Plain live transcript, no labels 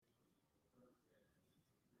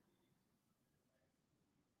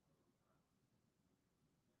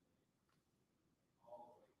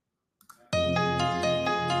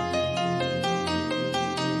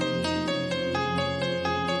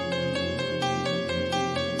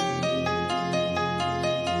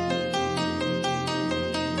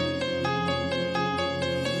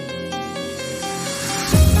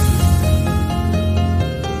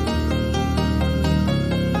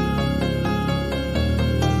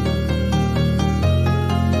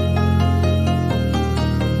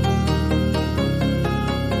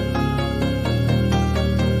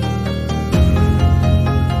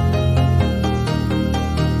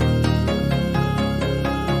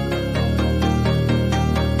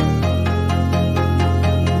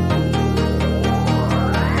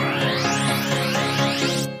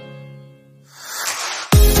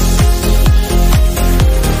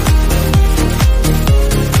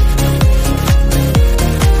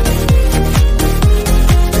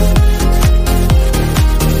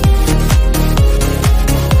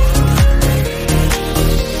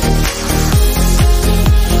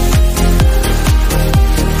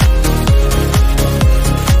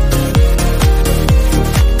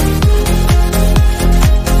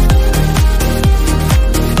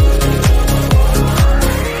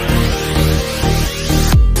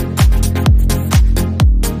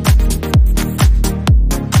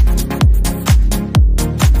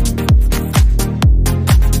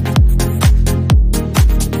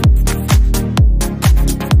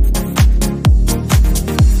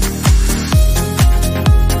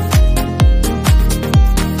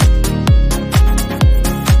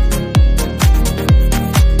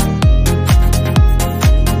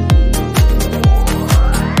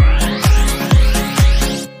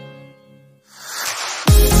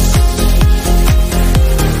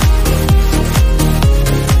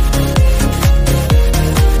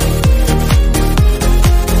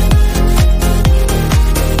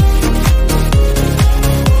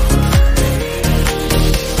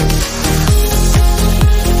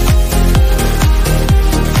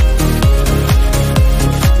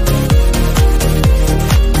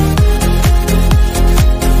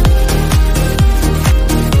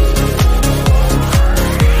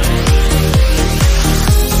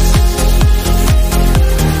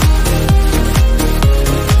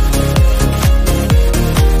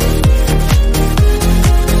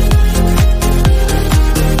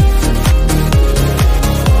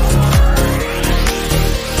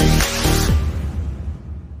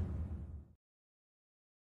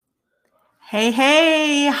Hey,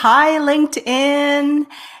 hey, hi, LinkedIn.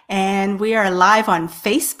 And we are live on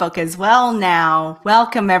Facebook as well now.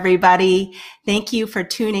 Welcome, everybody. Thank you for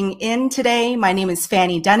tuning in today. My name is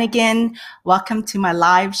Fanny Dunnigan. Welcome to my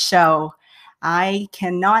live show. I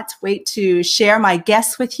cannot wait to share my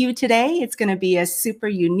guests with you today. It's going to be a super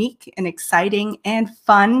unique and exciting and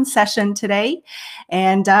fun session today.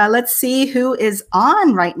 And let's see who is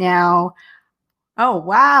on right now. Oh,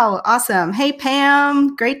 wow. Awesome. Hey,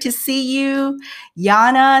 Pam. Great to see you.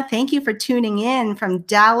 Yana, thank you for tuning in from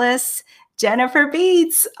Dallas. Jennifer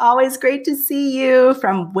Beats, always great to see you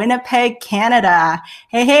from Winnipeg, Canada.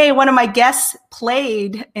 Hey, one of my guests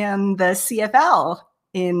played in the CFL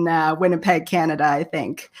in Winnipeg, Canada, I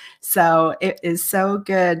think. So it is so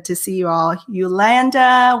good to see you all.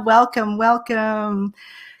 Yolanda, welcome.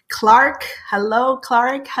 Clark, hello,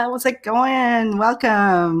 Clark. How's it going?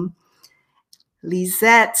 Welcome.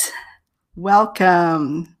 Lisette,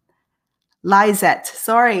 welcome. Lizette,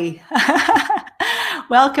 sorry.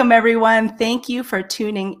 Welcome, everyone. Thank you for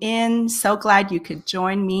tuning in. So glad you could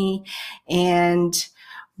join me. And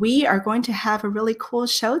we are going to have a really cool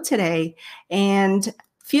show today. And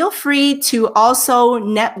feel free to also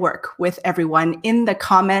network with everyone in the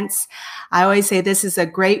comments. I always say this is a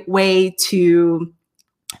great way to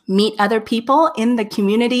meet other people in the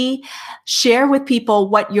community, share with people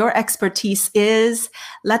what your expertise is,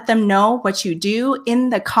 let them know what you do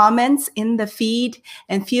in the comments, in the feed,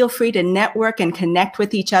 and feel free to network and connect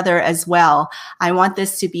with each other as well. I want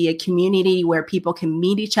this to be a community where people can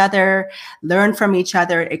meet each other, learn from each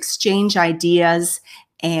other, exchange ideas,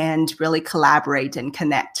 and really collaborate and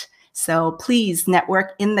connect. So please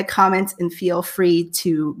network in the comments and feel free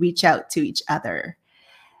to reach out to each other.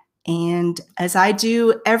 And as I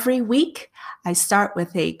do every week, I start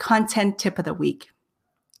with a content tip of the week.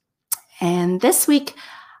 And this week,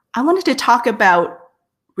 I wanted to talk about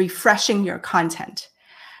refreshing your content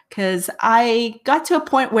because I got to a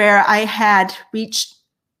point where I had reached,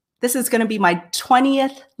 this is going to be my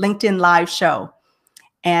 20th LinkedIn Live show.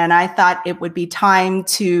 And I thought it would be time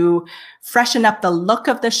to freshen up the look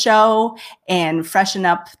of the show and freshen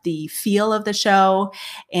up the feel of the show.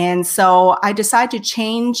 And so I decided to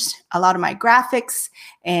change a lot of my graphics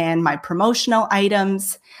and my promotional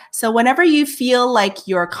items. So whenever you feel like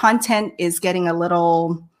your content is getting a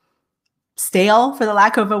little stale, for the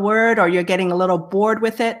lack of a word, or you're getting a little bored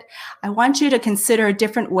with it, I want you to consider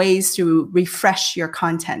different ways to refresh your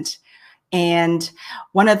content. And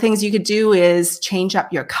one of the things you could do is change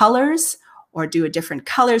up your colors or do a different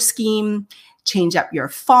color scheme, change up your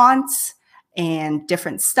fonts and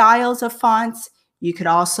different styles of fonts. You could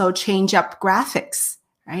also change up graphics,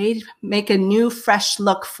 right? Make a new, fresh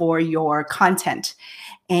look for your content.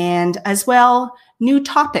 And as well, new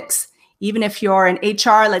topics. Even if you're in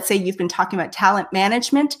HR, let's say you've been talking about talent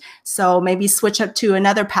management, so maybe switch up to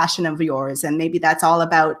another passion of yours, and maybe that's all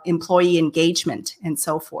about employee engagement and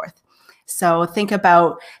so forth. So think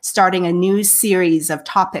about starting a new series of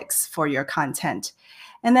topics for your content.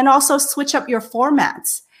 And then also switch up your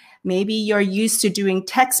formats. Maybe you're used to doing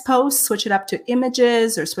text posts, switch it up to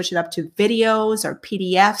images or switch it up to videos or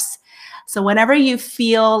PDFs. So whenever you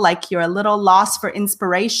feel like you're a little lost for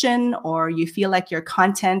inspiration or you feel like your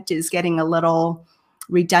content is getting a little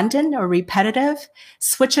redundant or repetitive,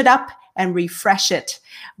 switch it up and refresh it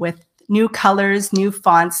with new colors, new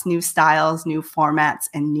fonts, new styles, new formats,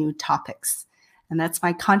 and new topics. And that's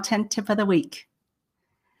my content tip of the week.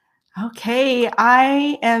 Okay,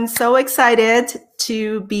 I am so excited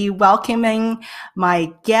to be welcoming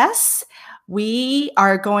my guests. We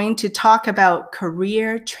are going to talk about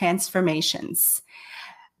career transformations.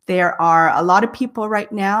 There are a lot of people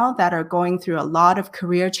right now that are going through a lot of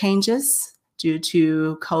career changes due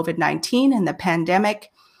to COVID-19 and the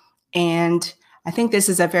pandemic. And I think this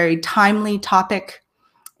is a very timely topic.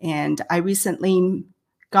 And I recently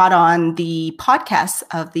got on the podcast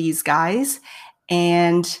of these guys,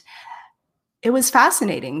 and it was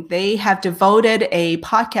fascinating. They have devoted a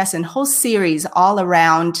podcast and whole series all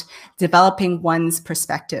around developing one's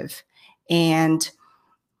perspective. And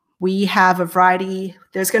we have a variety.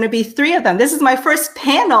 There's going to be 3 of them. This is my first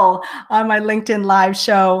panel on my LinkedIn Live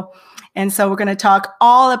show. And so we're going to talk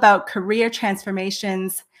all about career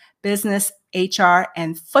transformations, business, HR,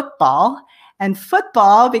 and football. And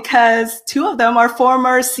football because 2 of them are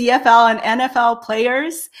former CFL and NFL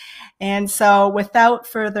players. And so without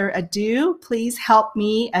further ado, please help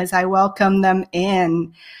me as I welcome them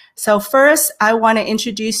in. So first, I want to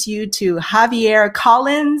introduce you to Javier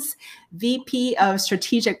Collins, VP of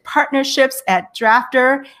Strategic Partnerships at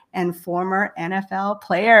Drafter and former NFL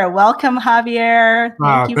player. Welcome, Javier.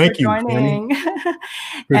 Thank you for joining.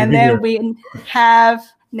 And then we have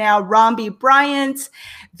now Romby Bryant,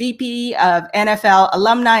 VP of NFL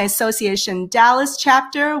Alumni Association Dallas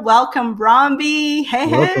chapter. Welcome, Romby. Hey,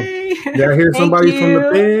 welcome. Hey. Did I hear somebody from the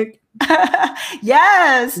PEG?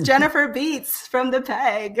 Yes, Jennifer Beats from the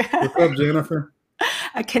PEG. What's up, Jennifer?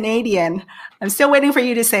 A Canadian. I'm still waiting for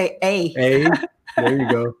you to say A. A. There you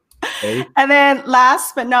go. A. And then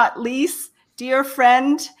last but not least, dear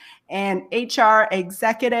friend and HR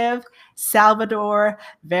executive, Salvador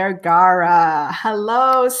Vergara.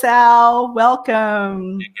 Hello, Sal.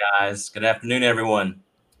 Welcome. Hey, guys. Good afternoon, everyone.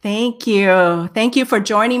 Thank you. Thank you for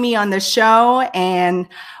joining me on the show. And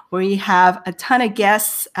we have a ton of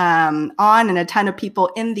guests on and a ton of people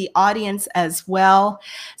in the audience as well.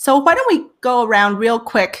 So why don't we go around real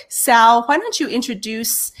quick? Sal, why don't you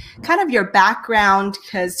introduce kind of your background,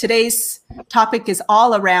 because today's topic is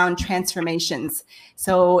all around transformations.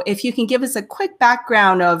 So if you can give us a quick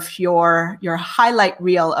background of your highlight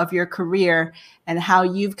reel of your career and how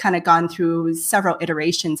you've kind of gone through several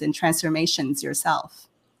iterations and transformations yourself.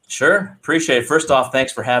 Sure. Appreciate it. First off,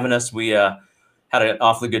 thanks for having us. We had an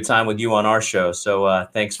awfully good time with you on our show. So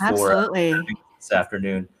thanks for Absolutely. having me this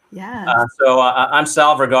afternoon. Yeah. I'm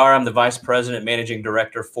Sal Vergara. I'm the Vice President, Managing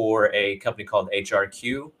Director for a company called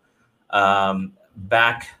HRQ.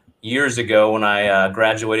 Back years ago when I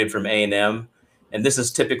graduated from A&M, and this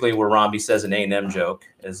is typically where Romby says an A&M joke,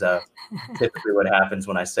 is typically what happens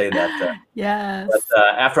when I say that. Yes. But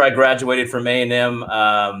after I graduated from A&M,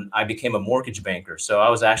 I became a mortgage banker. So I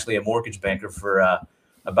was actually a mortgage banker for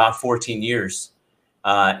about 14 years.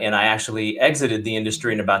 And I actually exited the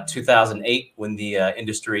industry in about 2008 when the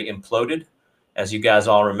industry imploded, as you guys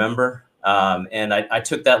all remember. And I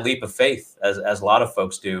took that leap of faith, as a lot of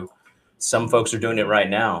folks do. Some folks are doing it right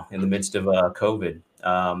now in the midst of COVID.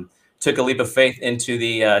 Took a leap of faith into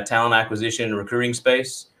the talent acquisition and recruiting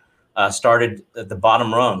space. Started at the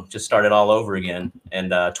bottom rung, just started all over again.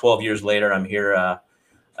 And 12 years later, I'm here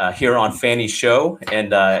here on Fanny's show and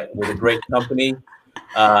with a great company.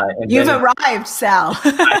 You've arrived, Sal.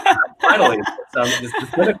 Finally, it's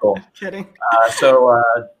critical. Kidding.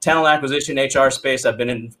 Talent acquisition, HR space. I've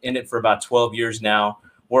been in it for about 12 years now.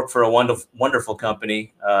 Work for a wonderful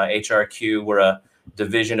company, HRQ. We're a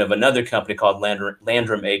division of another company called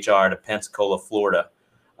Landrum HR to Pensacola, Florida.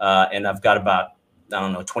 And I've got about,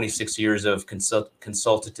 26 years of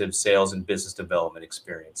consultative sales and business development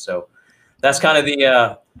experience. So that's kind of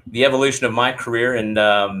the evolution of my career. And,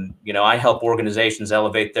 I help organizations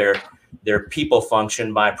elevate their people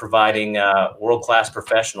function by providing world-class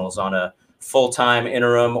professionals on a full-time,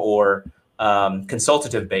 interim, or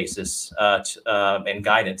consultative basis and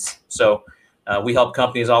guidance. So we help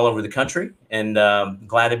companies all over the country, and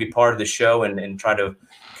glad to be part of the show and try to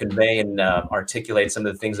convey and articulate some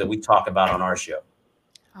of the things that we talk about on our show.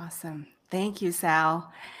 Awesome. Thank you, Sal.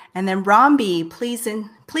 And then Romby, please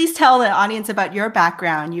tell the audience about your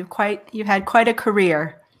background. You had quite a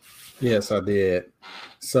career. Yes, I did.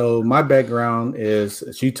 So my background is,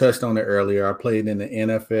 she touched on it earlier, I played in the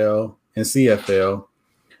NFL and CFL.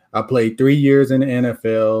 I played 3 years in the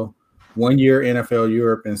NFL, 1 year NFL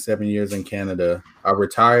Europe, and 7 years in Canada. I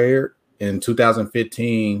retired in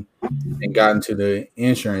 2015 and got into the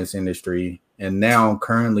insurance industry. And now I'm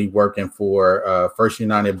currently working for First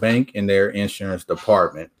United Bank in their insurance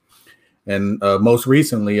department. And most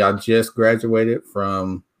recently, I just graduated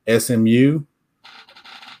from SMU,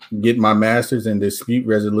 getting my master's in dispute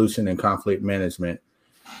resolution and conflict management.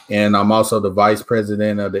 And I'm also the vice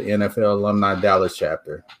president of the NFL Alumni Dallas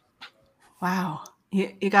chapter. Wow.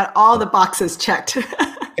 You got all the boxes checked.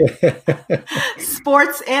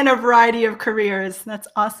 Sports and a variety of careers. That's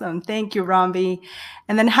awesome. Thank you, Romby.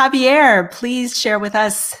 And then Javier, please share with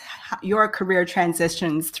us your career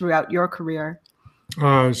transitions throughout your career.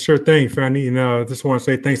 Sure thing, Fanny. And I just want to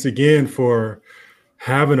say thanks again for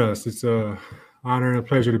having us. It's an honor and a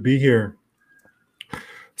pleasure to be here.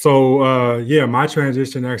 So, my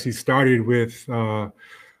transition actually started with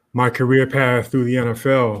my career path through the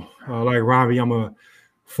NFL. Like Romby, I'm a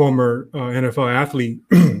former NFL athlete,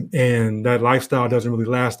 and that lifestyle doesn't really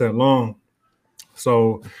last that long.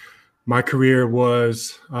 So my career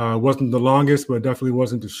wasn't the longest, but definitely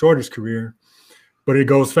wasn't the shortest career, but it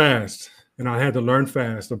goes fast. And I had to learn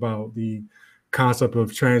fast about the concept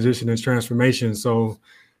of transition and transformation. So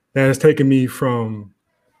that has taken me from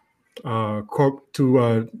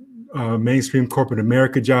mainstream corporate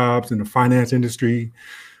America jobs in the finance industry,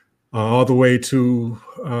 all the way to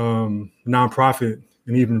nonprofit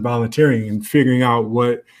and even volunteering and figuring out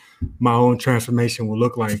what my own transformation will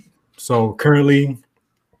look like. So currently,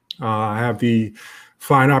 I have the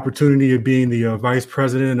fine opportunity of being the vice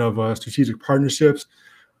president of strategic partnerships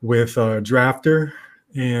with Drafter.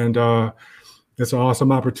 And it's an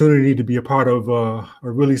awesome opportunity to be a part of a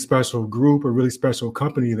really special group, a really special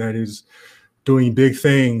company that is doing big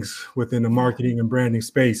things within the marketing and branding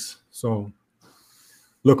space. So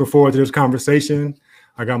looking forward to this conversation.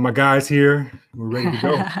 I got my guys here. We're ready to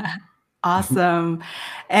go. Awesome.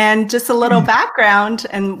 And just a little background,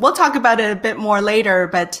 and we'll talk about it a bit more later,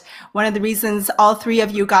 but one of the reasons all three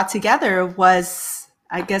of you got together was,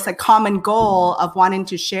 I guess, a common goal of wanting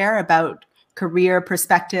to share about career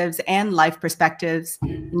perspectives and life perspectives.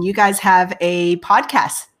 And you guys have a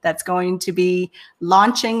podcast that's going to be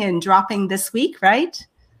launching and dropping this week, right?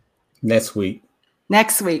 Next week.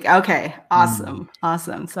 Next week. Okay. Awesome.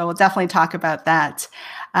 Awesome. So we'll definitely talk about that.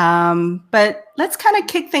 But let's kind of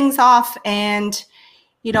kick things off. And,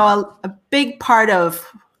 you know, a big part of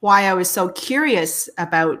why I was so curious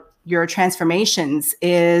about your transformations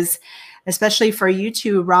is, especially for you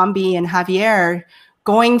two, Rambi and Javier,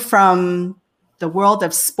 going from the world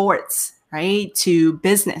of sports, right, to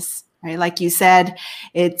business, right? Like you said,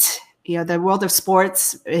 it's, you know, the world of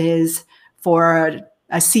sports is for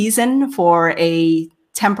a season, for a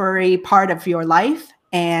temporary part of your life.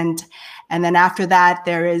 And then after that,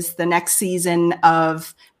 there is the next season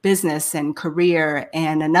of business and career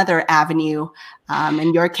and another avenue.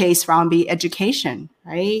 In your case, Rambi, education,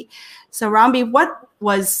 right? So Rambi, what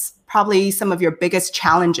was probably some of your biggest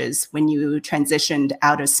challenges when you transitioned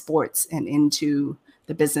out of sports and into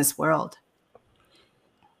the business world?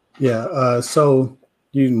 Yeah, so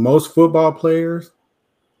most football players,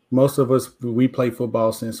 most of us, we play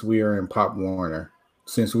football since we are in Pop Warner,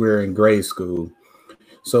 since we were in grade school.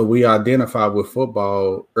 So we identify with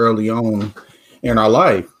football early on in our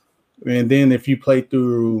life. And then if you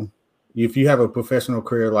have a professional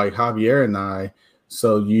career like Javier and I,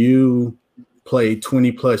 so you play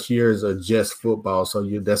 20 plus years of just football. So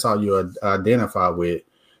that's all you identify with.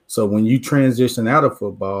 So when you transition out of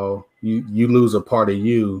football, you lose a part of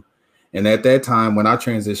you. And at that time, when I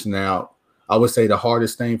transitioned out, I would say the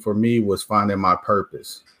hardest thing for me was finding my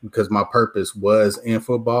purpose, because my purpose was in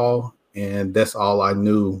football, and that's all I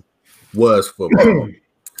knew was football.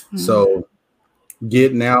 So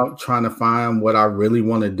getting out, trying to find what I really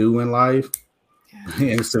want to do in life,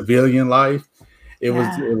 in civilian life, it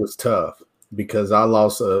was tough, because I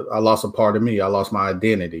lost a part of me. I lost my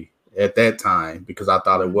identity at that time because I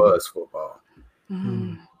thought it was football.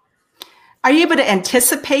 Are you able to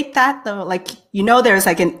anticipate that though? Like, you know, there's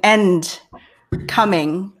like an end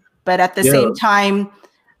coming, but at the same time,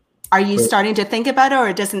 are you starting to think about it, or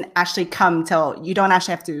it doesn't actually come till you don't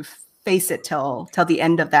actually have to face it till the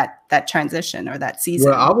end of that transition or that season?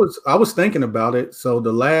 Well, I was thinking about it. So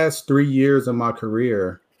the last 3 years of my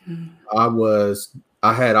career,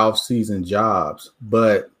 I had off-season jobs,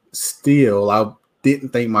 but still I didn't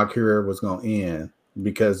think my career was going to end,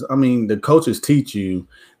 because I mean, the coaches teach you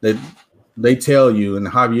that they tell you, and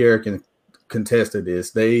Javier can contest to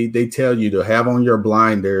this, they tell you to have on your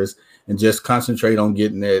blinders and just concentrate on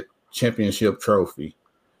getting that championship trophy.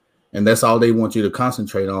 And that's all they want you to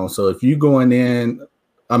concentrate on. So if you going in,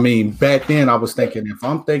 I mean, back then I was thinking, if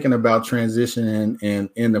I'm thinking about transitioning and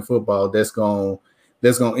into football, that's going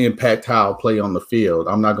to impact how I play on the field.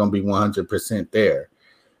 I'm not going to be 100% there.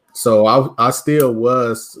 So I still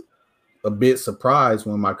was a bit surprised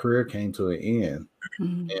when my career came to an end.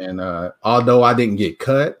 And although I didn't get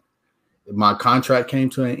cut, my contract came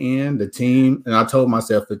to an end. The team, and I told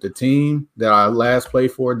myself that the team that I last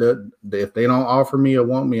played for, if they don't offer me or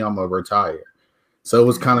want me, I'm going to retire. So it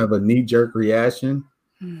was kind of a knee-jerk reaction,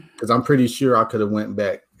 because I'm pretty sure I could have went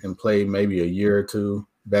back and played maybe a year or two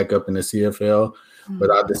back up in the CFL, but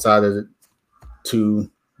I decided to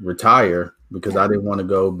retire because I didn't want to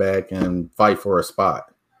go back and fight for a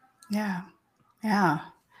spot. Yeah.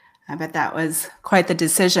 I bet that was quite the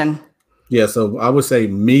decision. Yeah, so I would say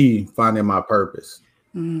me finding my purpose.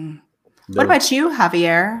 What about you,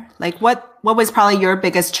 Javier? Like, what was probably your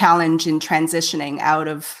biggest challenge in transitioning out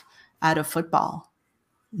of football?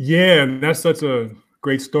 Yeah, and that's such a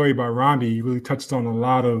great story by Rambi. You really touched on a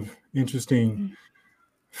lot of interesting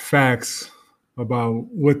facts about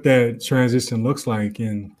what that transition looks like.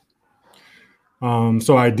 And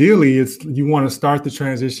so ideally, you want to start the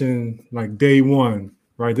transition like day one,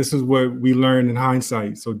 right? This is what we learned in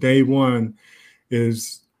hindsight. So day one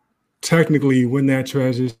is technically when that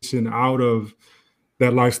transition out of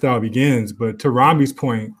that lifestyle begins. But to Rambi's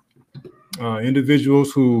point,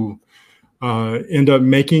 individuals who end up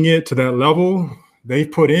making it to that level, they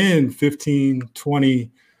put in 15,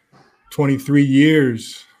 20, 23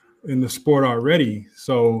 years in the sport already.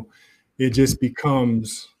 So it just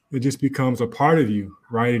becomes a part of you,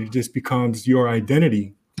 right? It just becomes your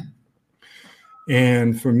identity.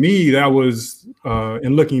 And for me, that was,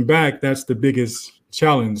 in looking back, that's the biggest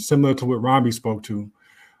challenge, similar to what Robbie spoke to.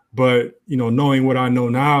 But, knowing what I know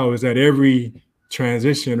now is that every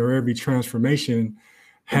transition or every transformation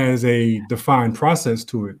has a defined process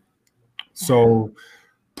to it. So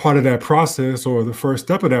part of that process, or the first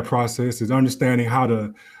step of that process, is understanding how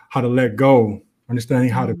to let go, understanding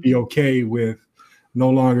how to be okay with no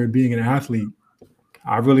longer being an athlete.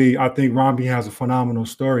 I think Robbie has a phenomenal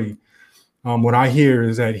story. What I hear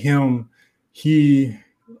is that he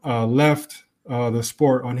left the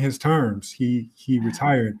sport on his terms. He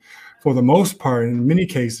retired. For the most part, in many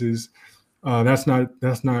cases, that's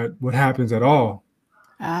not what happens at all.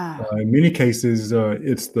 In many cases,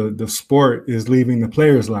 it's the sport is leaving the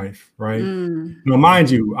player's life, right? Mind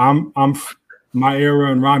you, I'm my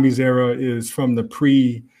era and Robbie's era is from the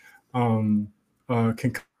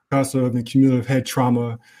concussive and cumulative head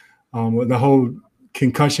trauma, the whole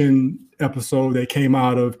concussion episode that came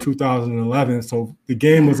out of 2011. So the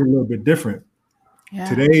game was a little bit different.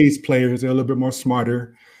 Today's players are a little bit more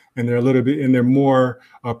smarter, and they're more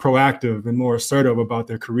proactive and more assertive about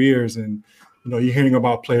their careers. And you're hearing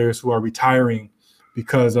about players who are retiring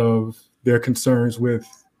because of their concerns with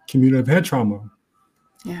cumulative head trauma.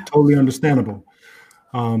 Totally understandable.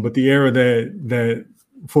 But the era that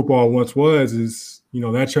football once was is,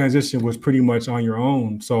 that transition was pretty much on your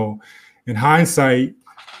own. So in hindsight,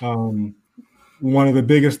 one of the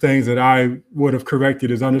biggest things that I would have corrected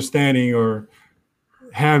is understanding or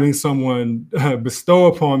having someone bestow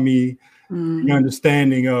upon me the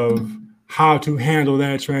understanding of how to handle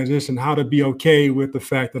that transition, how to be okay with the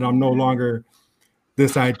fact that I'm no longer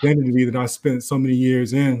this identity that I spent so many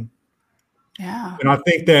years in. And I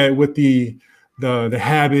think that with the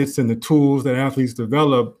habits and the tools that athletes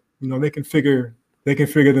develop, they can figure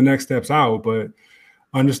the next steps out. But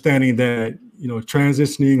understanding that,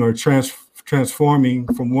 transitioning or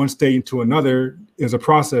transforming from one state into another is a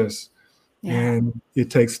process, and it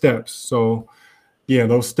takes steps. So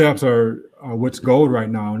those steps are what's gold right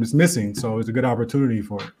now, and it's missing. So it's a good opportunity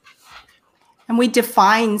for it. And we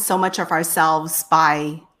define so much of ourselves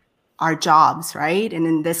by our jobs, right? And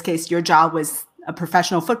in this case, your job was a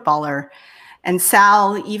professional footballer. And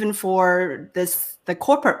Sal, even for the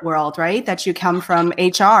corporate world, right, that you come from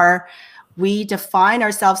HR, we define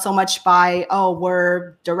ourselves so much by,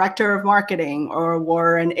 we're director of marketing or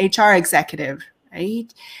we're an HR executive,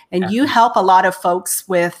 right? And you help a lot of folks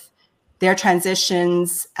with their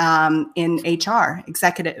transitions in HR,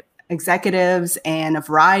 executives and a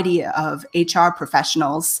variety of HR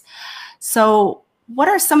professionals. So what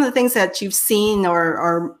are some of the things that you've seen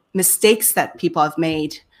or mistakes that people have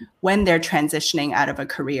made when they're transitioning out of a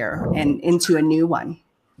career and into a new one?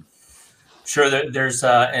 Sure. There's,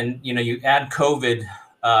 and you add COVID,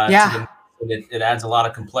 to it adds a lot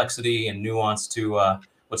of complexity and nuance to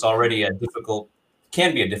what's already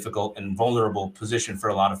can be a difficult and vulnerable position for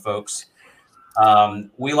a lot of folks.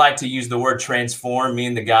 We like to use the word transform, me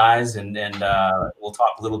and the guys, and we'll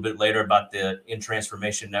talk a little bit later about the In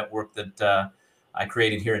Transformation Network that I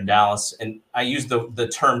created here in Dallas. And I use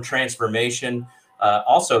the term transformation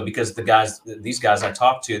also because these guys I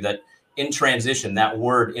talk to, that in transition, that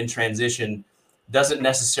word in transition doesn't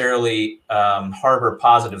necessarily harbor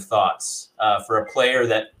positive thoughts. For a player,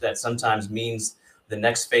 that sometimes means the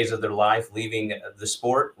next phase of their life, leaving the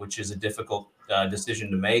sport, which is a difficult decision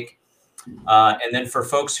to make. And then for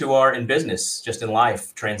folks who are in business, just in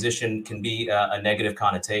life, transition can be a negative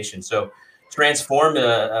connotation. So transform,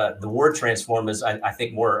 the word transform is, I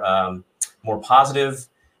think, more positive,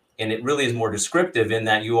 and it really is more descriptive in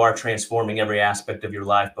that you are transforming every aspect of your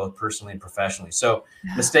life, both personally and professionally. So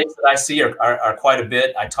mistakes that I see are quite a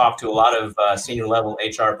bit. I talk to a lot of senior level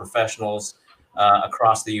HR professionals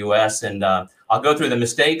across the U.S. and I'll go through the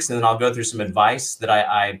mistakes, and then I'll go through some advice that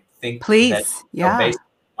I think based on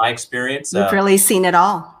my experience. You've really seen it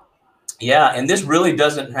all. Yeah, and this really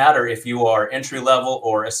doesn't matter if you are entry level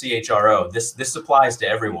or a CHRO. This applies to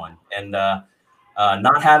everyone. And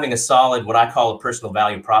not having a solid, what I call a personal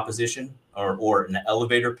value proposition or an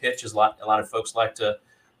elevator pitch, is a lot of folks like to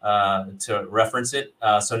reference it.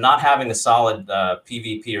 So not having a solid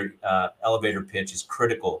PVP or elevator pitch is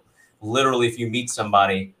critical. Literally, if you meet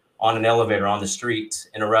somebody on an elevator, on the street,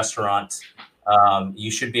 in a restaurant,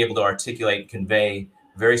 you should be able to articulate and convey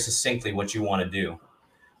very succinctly what you want to do.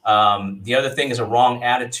 The other thing is a wrong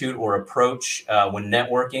attitude or approach when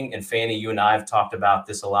networking. And Fanny, you and I have talked about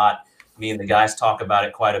this a lot. Me and the guys talk about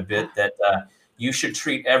it quite a bit, that you should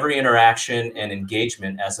treat every interaction and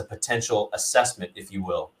engagement as a potential assessment, if you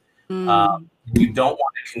will. You don't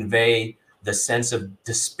want to convey the sense of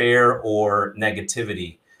despair or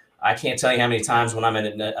negativity. I can't tell you how many times when I'm at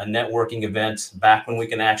a networking event, back when we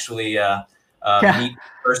can actually meet in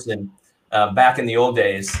person, back in the old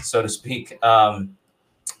days, so to speak,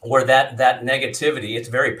 where that negativity, it's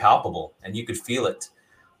very palpable and you could feel it.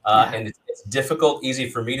 And it's difficult, easy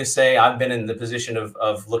for me to say. I've been in the position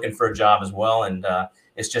of looking for a job as well. And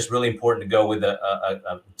it's just really important to go with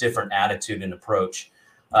a different attitude and approach.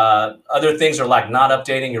 Other things are like not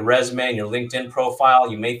updating your resume and your LinkedIn profile.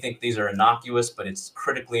 You may think these are innocuous, but it's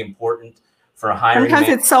critically important for a hiring Sometimes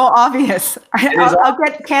manager. it's so obvious. I'll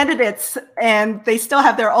get candidates and they still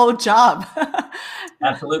have their old job.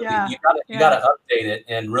 Absolutely. You got to update it.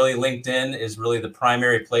 And really, LinkedIn is really the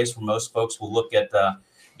primary place where most folks will look at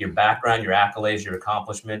your background, your accolades, your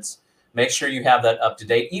accomplishments. Make sure you have that up to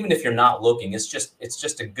date, even if you're not looking. It's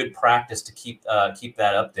just a good practice to keep that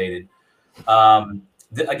updated.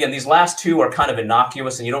 Again, these last two are kind of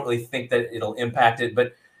innocuous, and you don't really think that it'll impact it.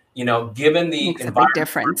 But given the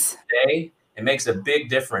environment today, it makes a big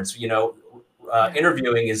difference.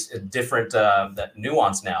 Interviewing is a different that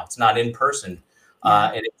nuance now. It's not in person,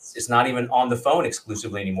 and it's not even on the phone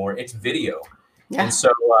exclusively anymore. It's video. Yeah. And so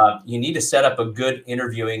you need to set up a good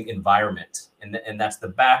interviewing environment. And that's the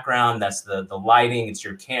background, that's the lighting, it's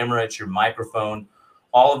your camera, it's your microphone,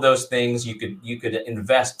 all of those things. You could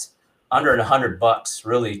invest under $100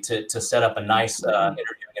 really to set up a nice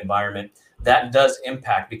interviewing environment. That does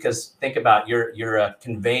impact, because think about you're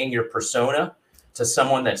conveying your persona to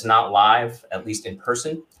someone that's not live, at least in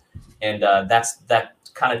person. And that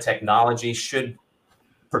kind of technology should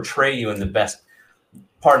portray you in the best,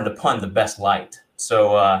 pardon the pun, the best light.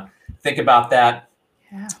 So think about that.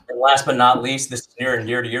 Yeah. And last but not least, this is near and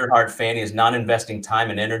dear to your heart, Fanny, is not investing time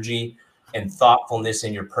and energy and thoughtfulness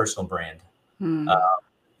in your personal brand.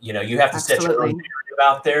 You have to set your own narrative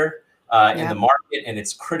out there in the market, and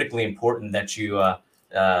it's critically important that you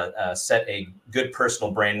set a good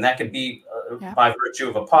personal brand. And that could be by virtue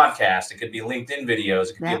of a podcast. It could be LinkedIn videos.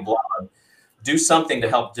 It could be a blog. Do something to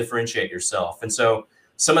help differentiate yourself. And so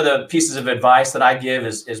some of the pieces of advice that I give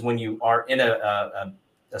is when you are in a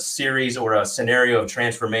series or a scenario of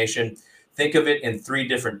transformation, think of it in 3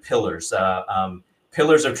 different pillars.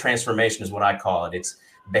 Pillars of transformation is what I call it. It's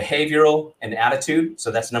behavioral and attitude. So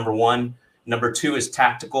that's number 1. Number 2 is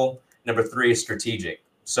tactical. Number 3 is strategic.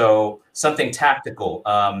 So something tactical,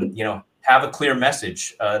 have a clear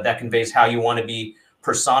message that conveys how you want to be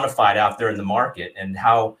personified out there in the market, and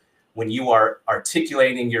how when you are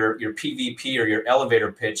articulating your PVP or your elevator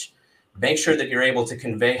pitch, make sure that you're able to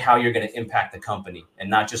convey how you're going to impact the company and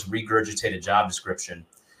not just regurgitate a job description.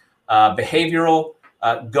 Behavioral,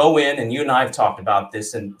 go in, and you and I have talked about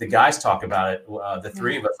this, and the guys talk about it, the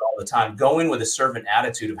 3 of us all the time. Go in with a servant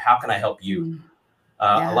attitude of how can I help you?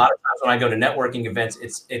 A lot of times when I go to networking events,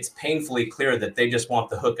 it's painfully clear that they just want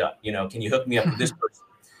the hookup. Can you hook me up with this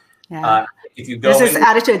person? If you go, there's this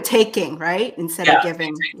attitude of taking, right, instead of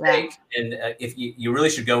giving. Take. And if you really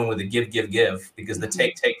should go in with the give, because the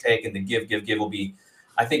take, and the give will be.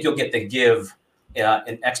 I think you'll get the give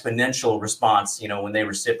an exponential response. When they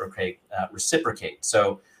reciprocate.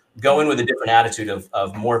 So go in with a different attitude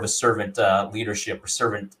of more of a servant leadership or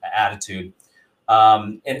servant attitude.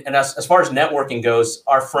 And as far as networking goes,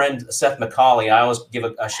 our friend Seth McCauley, I always give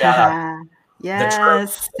a shout out.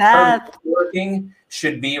 Yes, the term networking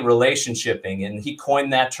should be relationshiping, and he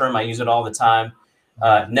coined that term. I use it all the time.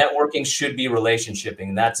 Networking should be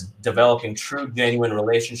relationshiping. That's developing true, genuine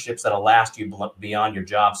relationships that'll last you beyond your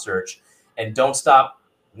job search. And don't stop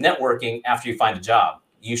networking after you find a job.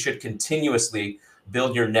 You should continuously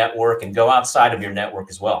build your network and go outside of your network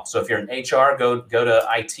as well. So if you're in HR, go to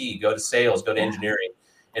IT, go to sales, go to engineering,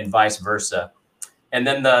 and vice versa. And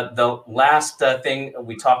then the last thing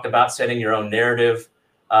we talked about, setting your own narrative.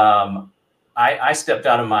 I stepped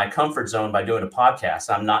out of my comfort zone by doing a podcast.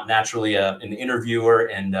 I'm not naturally an interviewer,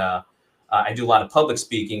 and I do a lot of public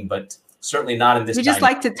speaking, but certainly not in this. You just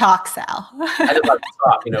like to talk, Sal. I just like to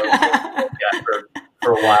talk,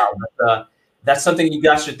 for a while. But that's something you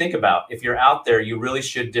guys should think about. If you're out there, you really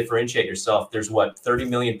should differentiate yourself. There's 30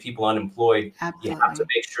 million people unemployed. Absolutely. You have to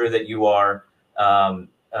make sure that you are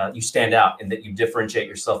you stand out and that you differentiate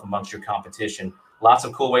yourself amongst your competition. Lots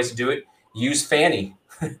of cool ways to do it. Use Fanny.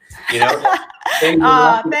 Thanks.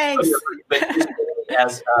 But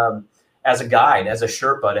as a guide, as a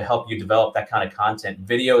Sherpa, to help you develop that kind of content.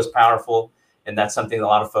 Video is powerful, and that's something a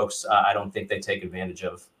lot of folks I don't think they take advantage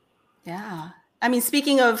of. Yeah. I mean,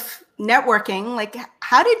 speaking of networking, like,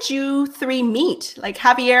 how did you 3 meet? Like,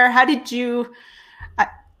 Javier, how did you,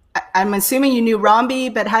 I'm assuming you knew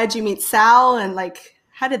Romby, but how did you meet Sal? And like,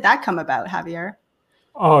 how did that come about, Javier?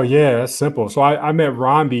 Oh, yeah, that's simple. So I met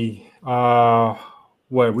Romby,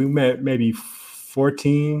 we met maybe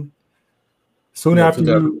 2014. Soon Yeah, after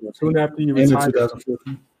you end of retired.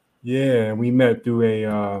 2014. Yeah, we met through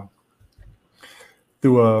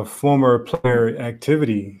a former player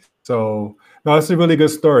activity. So no, it's a really good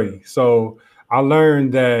story. So I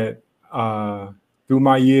learned that through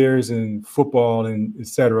my years in football and et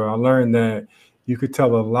cetera, I learned that you could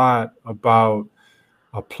tell a lot about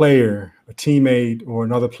a player, a teammate, or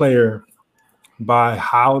another player by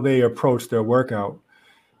how they approach their workout.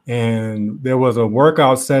 And there was a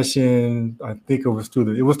workout session. I think it was through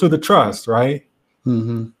the trust, right?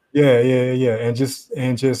 Mm-hmm. Yeah. And just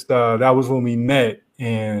that was when we met,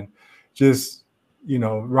 and just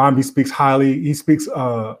Rambi speaks highly. He speaks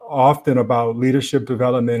often about leadership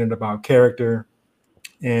development and about character,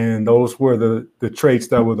 and those were the traits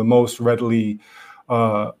that were the most readily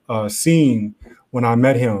seen when I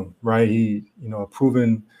met him. Right, he a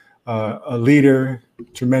proven a leader,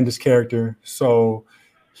 tremendous character. So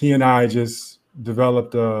he and I just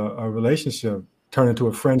developed a relationship, turned into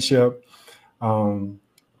a friendship.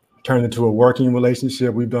 Turned into a working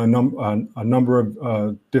relationship. We've done a number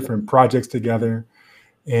of different projects together.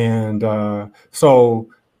 And so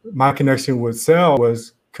my connection with Sel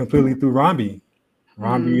was completely through Rambi.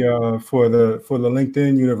 Rambi, for the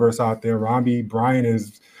LinkedIn universe out there, Rambi Brian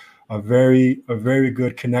is a very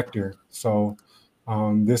good connector. So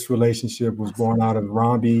this relationship was born out of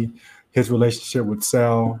Rambi, his relationship with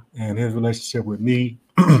Sel, and his relationship with me.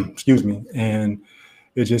 Excuse me. And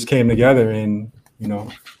it just came together, and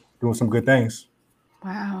doing some good things.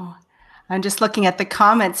 Wow. I'm just looking at the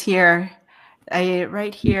comments here.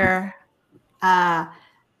 Right here.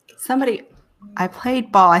 Somebody, I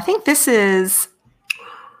played ball. I think this is,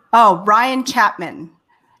 Ryan Chapman.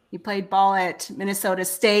 He played ball at Minnesota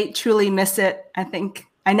State. Truly miss it.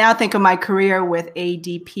 I now think of my career with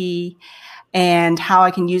ADP and how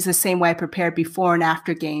I can use the same way I prepared before and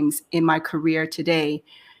after games in my career today.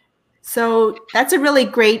 So that's a really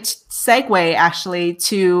great segue, actually,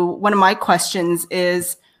 to one of my questions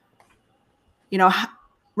is,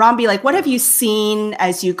 Rambi, like, what have you seen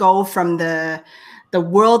as you go from the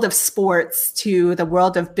world of sports to the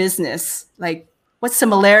world of business? Like, what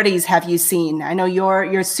similarities have you seen? I know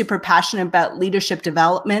you're super passionate about leadership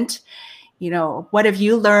development. What have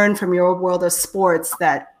you learned from your world of sports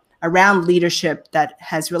that around leadership that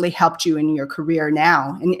has really helped you in your career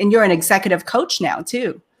now? And you're an executive coach now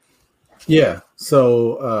too. Yeah.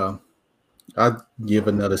 So I'll give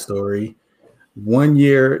another story. One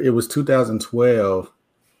year, it was 2012.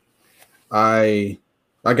 I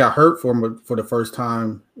got hurt for the first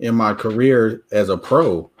time in my career as a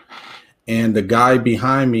pro. And the guy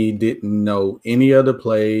behind me didn't know any other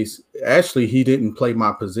plays. Actually, he didn't play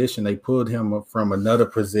my position. They pulled him from another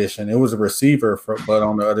position. It was a receiver, but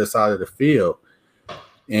on the other side of the field.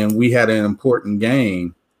 And we had an important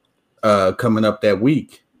game coming up that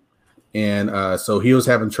week. And so he was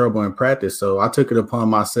having trouble in practice. So I took it upon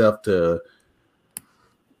myself to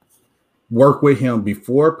work with him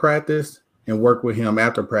before practice and work with him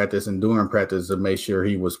after practice and during practice to make sure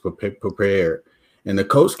he was prepared. And the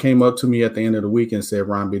coach came up to me at the end of the week and said,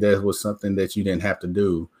 Rambi, that was something that you didn't have to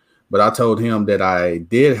do. But I told him that I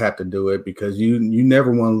did have to do it because you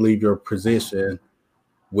never want to leave your position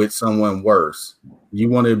with someone worse. You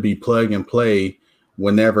want to be plug and play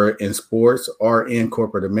whenever in sports or in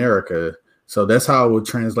corporate America. So that's how it would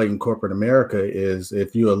translate in corporate America is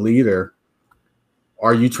if you're a leader,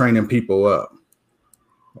 are you training people up?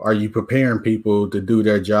 Are you preparing people to do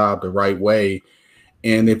their job the right way?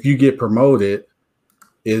 And if you get promoted,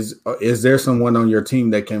 is there someone on your team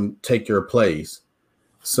that can take your place?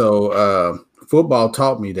 So football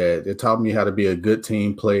taught me that. It taught me how to be a good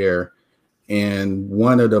team player. And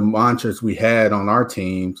one of the mantras we had on our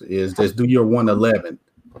teams is just do your 111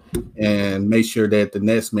 and make sure that the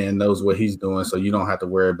next man knows what he's doing so you don't have to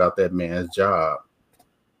worry about that man's job,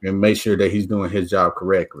 and make sure that he's doing his job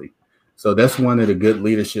correctly. So that's one of the good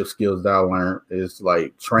leadership skills that I learned is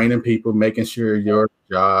like training people, making sure you're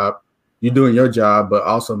doing your job, but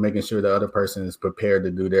also making sure the other person is prepared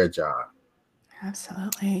to do their job.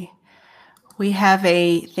 Absolutely. We have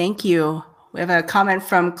a thank you. We have a comment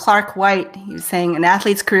from Clark White. He was saying an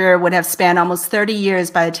athlete's career would have spanned almost 30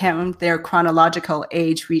 years by the time their chronological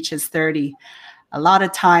age reaches 30. A lot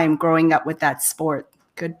of time growing up with that sport.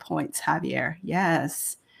 Good points, Javier.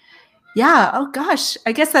 Yes. Yeah. Oh, gosh.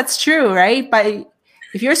 I guess that's true, right?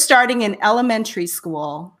 If you're starting in elementary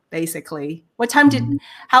school, basically,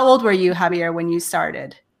 how old were you, Javier, when you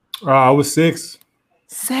started? I was 6.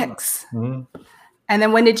 6. Mm-hmm. And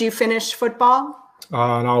then when did you finish football?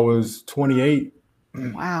 And I was 28.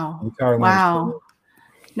 Wow. Wow.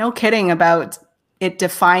 No kidding about it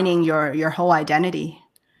defining your whole identity.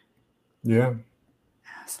 Yeah.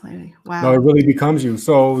 Absolutely. No, it Wow. really becomes you.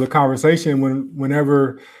 So the conversation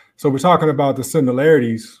so we're talking about the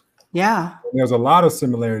similarities. Yeah. There's a lot of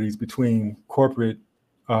similarities between corporate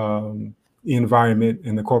environment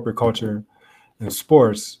and the corporate culture and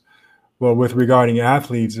sports. Well, with regarding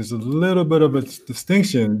athletes, there's a little bit of a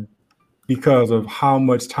distinction because of how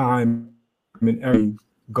much time and effort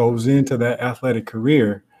goes into that athletic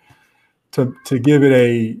career. To give it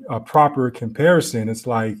a proper comparison, it's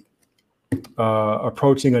like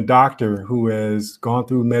approaching a doctor who has gone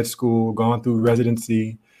through med school, gone through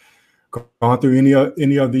residency, gone through any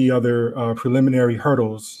of the other preliminary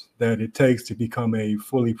hurdles that it takes to become a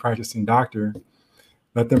fully practicing doctor.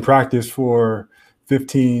 Let them practice for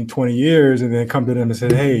 15, 20 years and then come to them and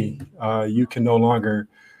say, hey, you can no longer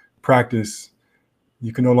practice.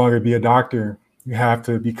 You can no longer be a doctor. You have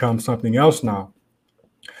to become something else now.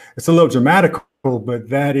 It's a little dramatical, but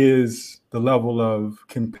that is the level of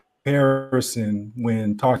comparison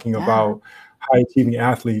when talking about high achieving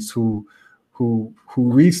athletes who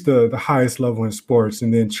reach the highest level in sports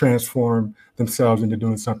and then transform themselves into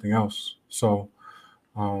doing something else. So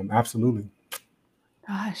absolutely.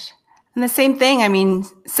 Gosh. And the same thing, I mean,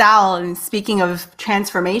 Sal, and speaking of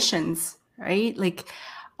transformations, right? Like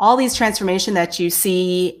all these transformation that you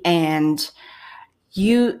see, and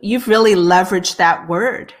you've really leveraged that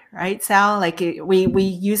word, right, Sal? Like we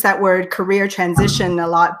use that word career transition a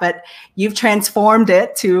lot, but you've transformed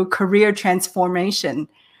it to career transformation,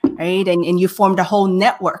 right? And you formed a whole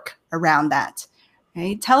network around that,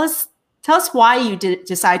 right? Tell us why you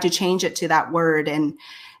decide to change it to that word, and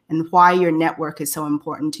why your network is so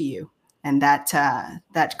important to you, and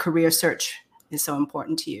that career search is so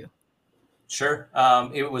important to you. Sure.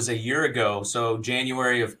 It was a year ago. So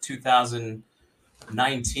January of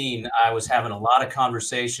 2019, I was having a lot of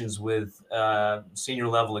conversations with senior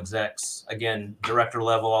level execs, again, director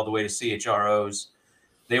level all the way to CHROs.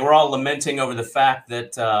 They were all lamenting over the fact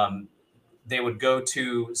that they would go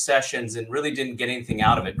to sessions and really didn't get anything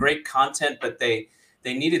out of it. Great content, but they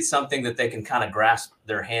needed something that they can kind of grasp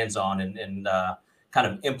their hands on and kind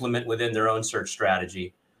of implement within their own search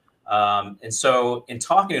strategy. And so in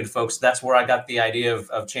talking to folks, that's where I got the idea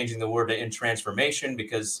of changing the word to in transformation,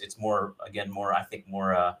 because it's more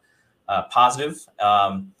positive.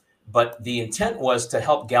 But the intent was to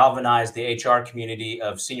help galvanize the HR community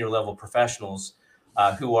of senior level professionals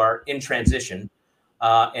who are in transition.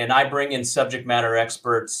 And I bring in subject matter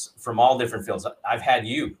experts from all different fields. I've had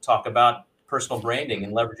you talk about personal branding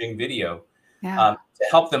and leveraging video to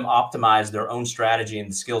help them optimize their own strategy and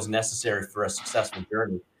the skills necessary for a successful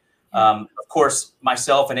journey. Of course,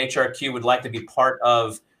 myself and HRQ would like to be part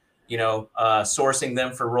of, sourcing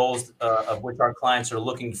them for roles of which our clients are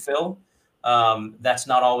looking to fill. That's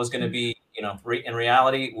not always going to be, in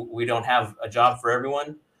reality, we don't have a job for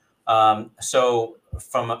everyone. So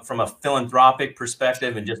from a philanthropic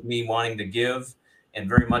perspective and just me wanting to give, and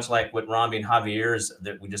very much like what Rambi and Javier is,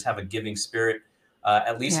 that we just have a giving spirit,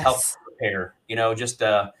 at least help prepare, just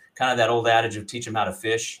kind of that old adage of teach them how to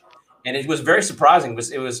fish. And it was very surprising.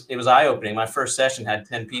 It was eye-opening. My first session had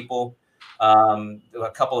 10 people, a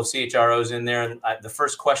couple of CHROs in there. And the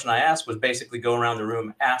first question I asked was basically go around the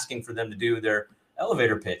room asking for them to do their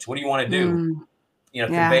elevator pitch. What do you want to do?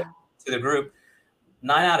 Convey to the group.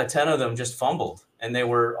 9 out of 10 of them just fumbled, and they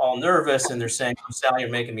were all nervous. And they're saying, "Sal, you're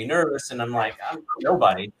making me nervous." And I'm like, "I'm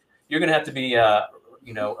nobody. You're going to have to be,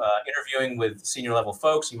 interviewing with senior level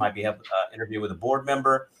folks. You might be having an interview with a board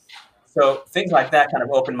member." So things like that kind of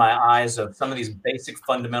opened my eyes of some of these basic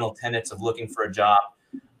fundamental tenets of looking for a job.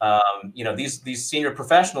 These senior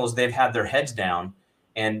professionals, they've had their heads down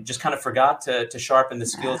and just kind of forgot to sharpen the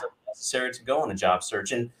skills necessary to go on a job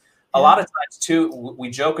search. And a lot of times too, we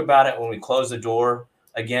joke about it when we close the door.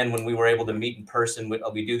 Again, when we were able to meet in person,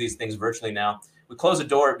 we do these things virtually now. We close the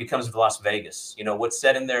door, it becomes Las Vegas. What's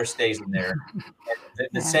said in there stays in there. And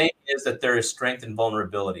the saying is that there is strength in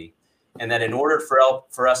vulnerability. And that in order for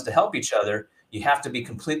us to help each other, you have to be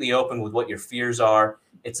completely open with what your fears are.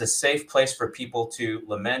 It's a safe place for people to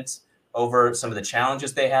lament over some of the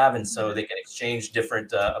challenges they have. And so they can exchange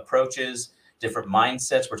different approaches, different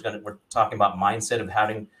mindsets. We're talking about mindset of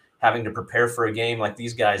having to prepare for a game like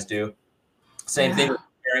these guys do. Same thing with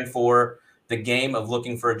preparing for the game of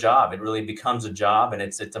looking for a job. It really becomes a job, and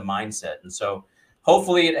it's a mindset. And so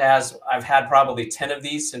hopefully it has. I've had probably 10 of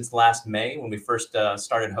these since last May when we first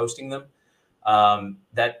started hosting them.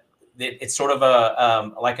 It's sort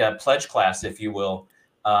of like a pledge class, if you will.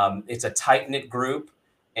 It's a tight-knit group,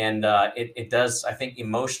 and it does, I think,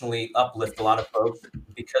 emotionally uplift a lot of folks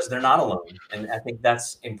because they're not alone. And I think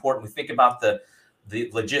that's important. We think about the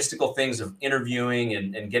logistical things of interviewing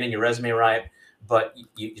and getting your resume right. but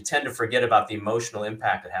you tend to forget about the emotional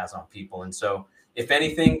impact it has on people. And so if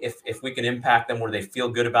anything, if we can impact them where they feel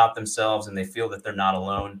good about themselves and they feel that they're not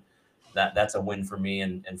alone, that's a win for me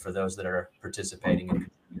and for those that are participating in.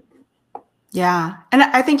 Yeah. And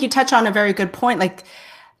I think you touch on a very good point. Like,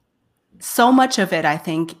 so much of it, I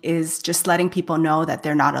think, is just letting people know that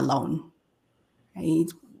they're not alone, right?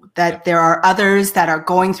 That there are others that are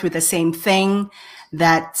going through the same thing,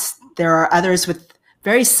 that there are others with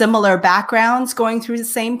very similar backgrounds going through the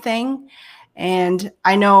same thing. And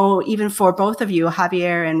I know even for both of you,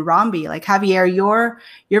 Javier and Rambi, like Javier,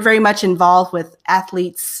 you're very much involved with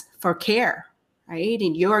Athletes for Care, right?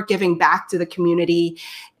 And you're giving back to the community.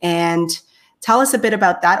 And tell us a bit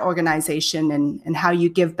about that organization and how you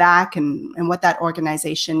give back and what that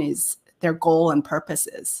organization is, their goal and purpose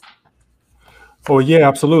is. Oh, yeah,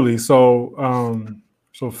 absolutely. So,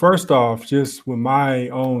 so first off, just with my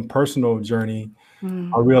own personal journey,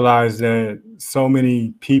 I realized that so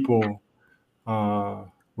many people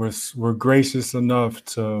were gracious enough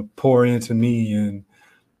to pour into me, and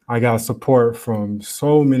I got support from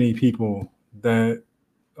so many people that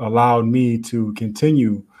allowed me to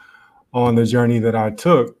continue on the journey that I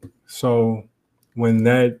took. So when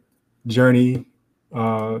that journey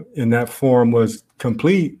in that form was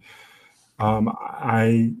complete,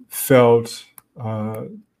 I felt a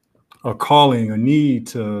calling, a need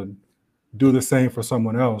to do the same for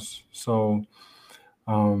someone else. So,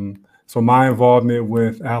 so my involvement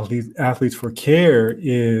with Athletes for Care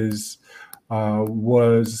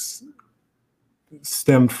was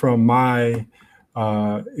stemmed from my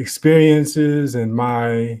experiences and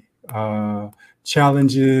my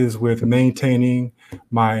challenges with maintaining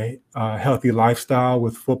my healthy lifestyle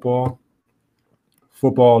with football.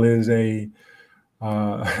 Football is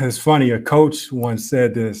it's funny, a coach once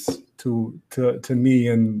said this to me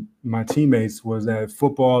and my teammates, was that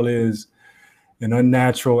football is an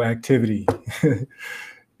unnatural activity. It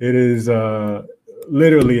is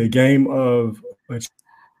literally a game of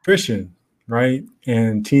attrition, right?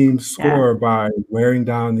 And teams score by wearing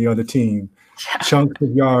down the other team, chunks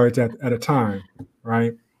of yards at a time,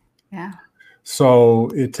 right? Yeah. So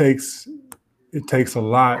it takes a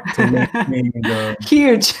lot to maintain the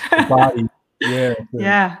huge body,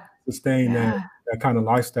 sustain that kind of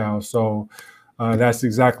lifestyle. So that's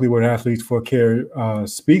exactly what Athletes for Care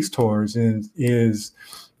speaks towards, and is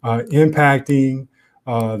impacting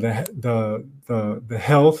the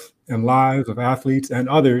health and lives of athletes and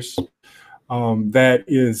others. That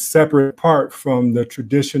is separate apart from the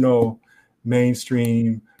traditional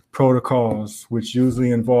mainstream protocols, which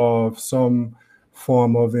usually involve some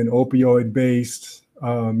form of an opioid-based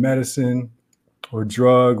medicine or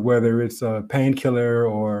drug, whether it's a painkiller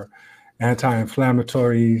or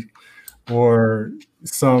anti-inflammatory or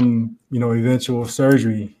some, eventual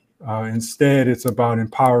surgery. Instead, it's about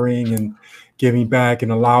empowering and giving back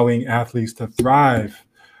and allowing athletes to thrive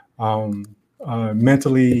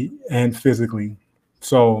mentally and physically.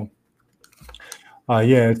 So,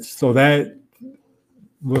 so that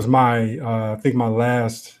was my, I think my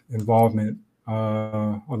last involvement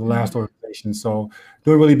or the last organization. So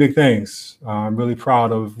doing really big things. I'm really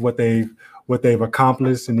proud of what they've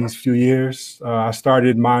accomplished in these few years. I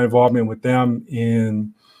started my involvement with them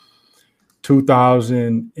in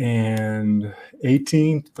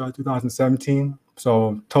 2018, 2017.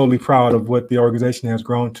 So totally proud of what the organization has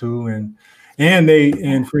grown to, and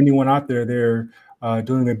for anyone out there, they're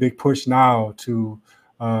doing a big push now to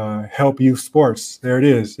help youth sports. There it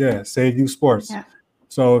is. Yeah. Save youth sports. Yeah.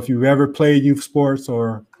 So if you've ever played youth sports,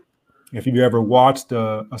 or if you've ever watched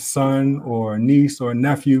a son or a niece or a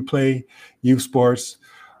nephew play youth sports,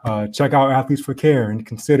 check out Athletes for Care and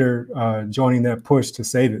consider joining that push to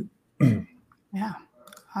save it. Yeah.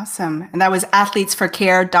 Awesome. And that was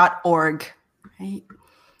athletesforcare.org, right?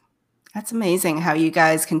 That's amazing how you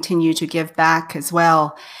guys continue to give back as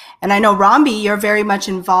well. And I know, Rambi, you're very much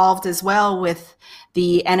involved as well with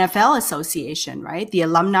the NFL Association, right? The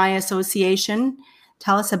Alumni Association.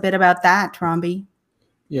 Tell us a bit about that, Rambi.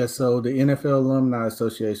 Yeah, so the NFL Alumni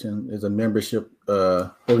Association is a membership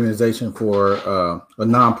organization for a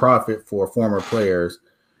nonprofit for former players,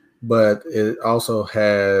 but it also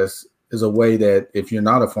is a way that if you're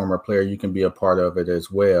not a former player, you can be a part of it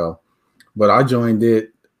as well. But I joined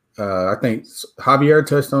it. I think Javier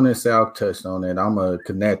touched on it, Sal touched on it. I'm a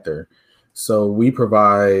connector. So we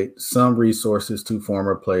provide some resources to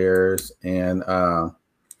former players and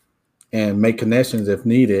make connections if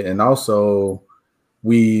needed. And also,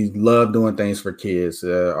 we love doing things for kids.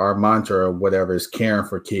 Our mantra or whatever is caring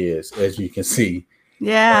for kids, as you can see.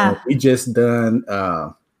 Yeah. We just done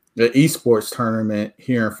the esports tournament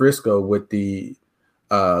here in Frisco with the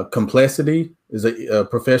Complexity is a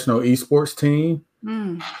professional esports team.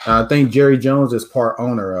 Mm. I think Jerry Jones is part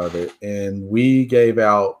owner of it, and we gave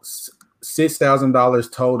out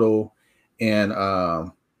 $6,000 total in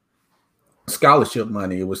scholarship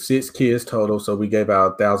money. It was 6 kids total, so we gave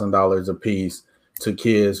out $1,000 a piece to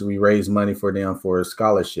kids. We raised money for them for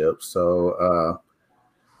scholarships. So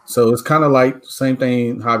it's kind of like the same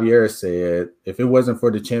thing Javier said. If it wasn't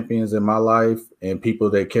for the champions in my life and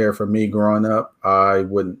people that cared for me growing up, I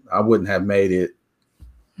wouldn't have made it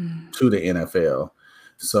to the NFL.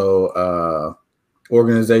 So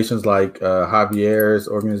organizations like Javier's,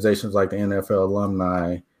 organizations like the NFL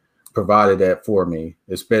alumni provided that for me,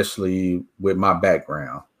 especially with my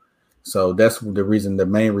background. So that's the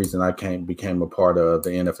main reason I became a part of the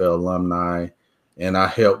NFL alumni, and I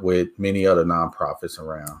help with many other nonprofits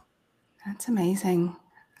around. That's amazing.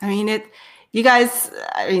 I mean, you guys,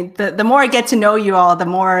 I mean, the more I get to know you all, the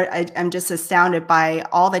more I'm just astounded by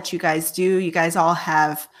all that you guys do. You guys all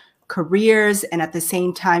have careers, and at the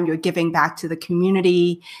same time, you're giving back to the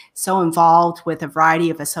community, so involved with a variety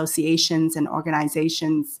of associations and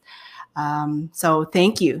organizations. So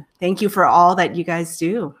thank you. Thank you for all that you guys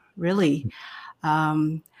do, really.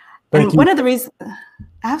 And one of the reasons,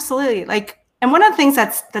 absolutely, and one of the things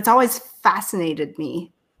that's always fascinated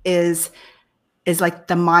me is like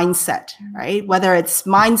the mindset, right? Whether it's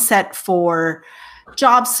mindset for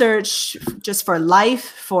job search, just for life,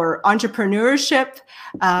 for entrepreneurship,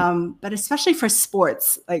 but especially for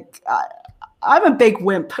sports. Like I'm a big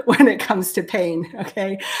wimp when it comes to pain.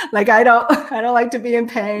 Okay, like I don't like to be in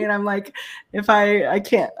pain. I'm like, if I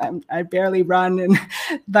can't, I barely run.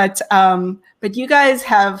 But you guys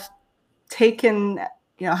have taken,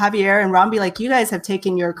 Javier and Rambi, like you guys have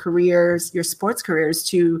taken your careers, your sports careers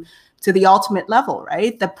to the ultimate level,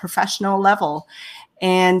 right? The professional level.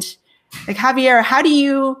 And like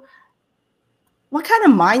Javier, what kind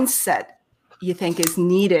of mindset you think is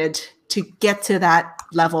needed to get to that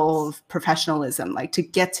level of professionalism, like to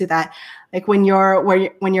get to that, like when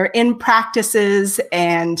you're in practices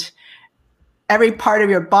and every part of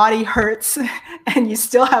your body hurts and you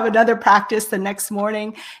still have another practice the next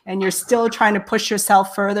morning and you're still trying to push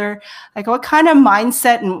yourself further, like what kind of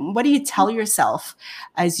mindset and what do you tell yourself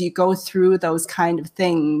as you go through those kind of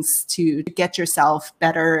things to get yourself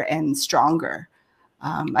better and stronger?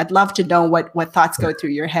 I'd love to know what thoughts go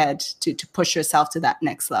through your head to push yourself to that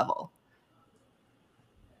next level.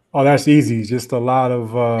 Oh, that's easy. Just a lot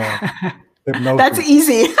of hypnosis. That's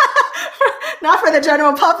easy. Not for the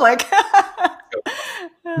general public.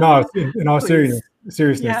 No, in all seriousness.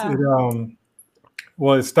 Yeah.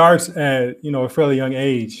 It starts at a fairly young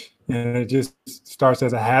age, and it just starts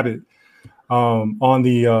as a habit. On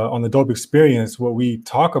the dope experience, what we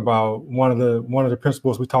talk about, one of the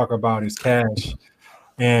principles we talk about is CASH,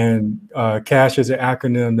 and CASH is an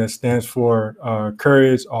acronym that stands for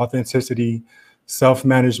courage, authenticity,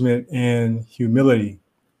 self-management, and humility.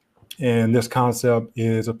 And this concept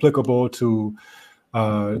is applicable to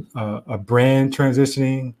a brand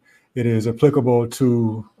transitioning. It is applicable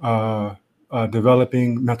to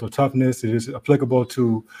developing mental toughness. It is applicable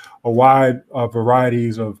to a wide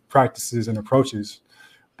varieties of practices and approaches.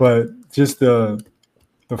 But just the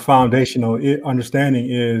foundational understanding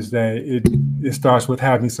is that it starts with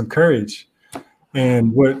having some courage.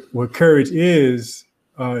 And what courage is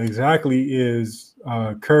exactly is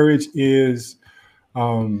courage is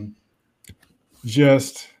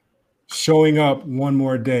just showing up one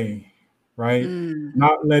more day, right?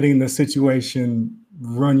 Not letting the situation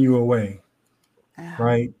run you away,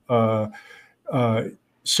 right?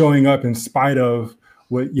 Showing up in spite of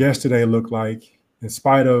what yesterday looked like, in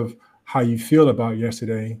spite of how you feel about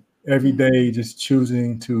yesterday, every day just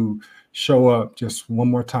choosing to show up just one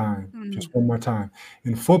more time, just one more time.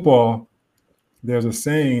 In football, there's a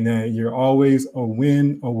saying that you're always a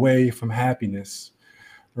win away from happiness,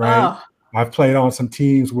 right? Oh. I've played on some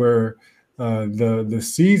teams where the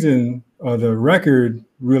season or the record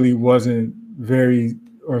really wasn't very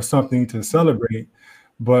or something to celebrate.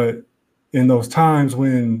 But in those times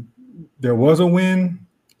when there was a win,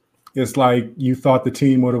 it's like you thought the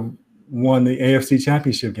team would have won the AFC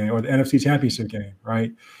championship game or the NFC championship game,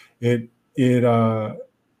 right? It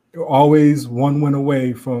always one win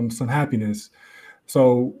away from some happiness.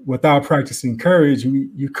 So without practicing courage,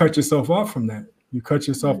 you cut yourself off from that. You cut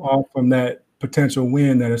yourself off from that potential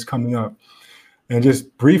win that is coming up. And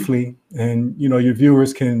just briefly, and your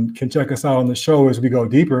viewers can check us out on the show as we go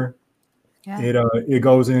deeper. Yeah. It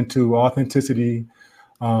goes into authenticity,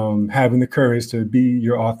 having the courage to be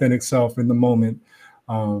your authentic self in the moment,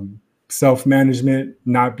 self-management,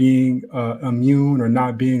 not being immune or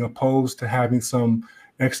not being opposed to having some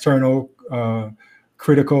external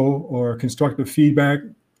critical or constructive feedback,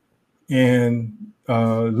 and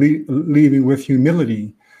leaving with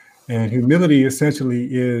humility. And humility essentially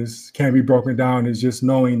can be broken down as just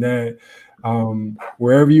knowing that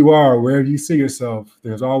wherever you are, wherever you see yourself,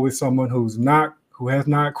 there's always someone who has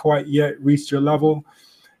not quite yet reached your level,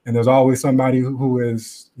 and there's always somebody who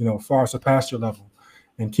is, far surpassed your level.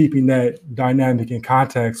 And keeping that dynamic in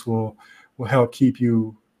context will help keep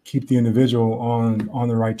the individual on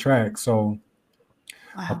the right track. So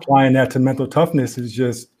applying that to mental toughness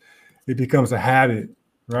it becomes a habit,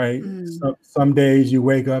 right? Some days you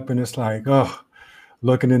wake up and it's like,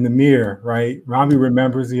 looking in the mirror, right? Rami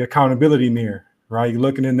remembers the accountability mirror, right? You're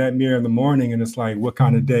looking in that mirror in the morning and it's like, what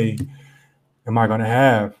kind of day am I going to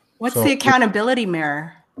have? What's the accountability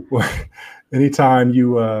mirror? Well, anytime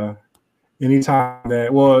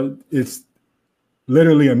it's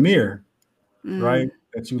literally a mirror, right?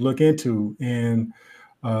 That you look into, and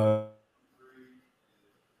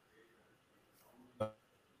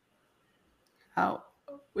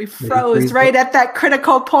we froze right at that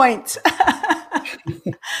critical point.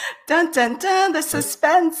 Dun, dun, dun, the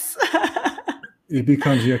suspense. It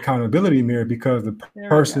becomes your accountability mirror because the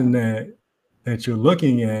person that you're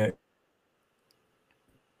looking at,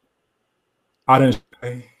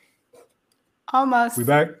 Almost. We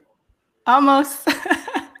back? Almost.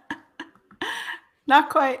 Not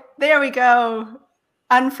quite. There we go.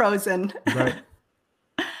 Unfrozen. Right.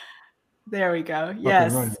 There we go.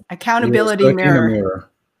 Yes. Accountability Yes, mirror.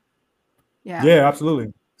 Yeah,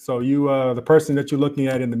 absolutely. So the person that you're looking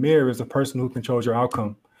at in the mirror is the person who controls your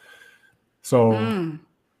outcome. So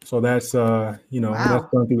that's that's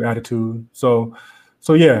going through attitude. So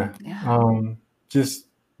just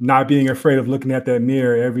not being afraid of looking at that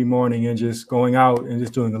mirror every morning and just going out and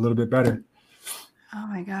just doing a little bit better. Oh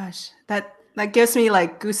my gosh. That gives me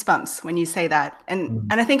like goosebumps when you say that.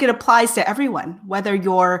 And I think it applies to everyone, whether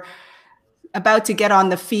you're about to get on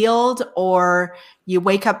the field or you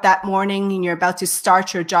wake up that morning and you're about to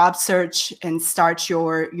start your job search and start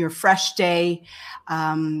your fresh day.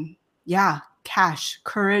 Cash,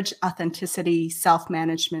 courage, authenticity,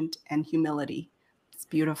 self-management, and humility. It's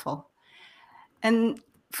beautiful. And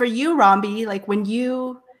for you, Rambi, like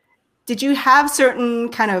did you have certain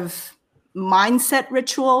kind of mindset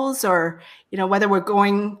rituals, or, whether we're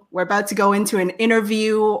about to go into an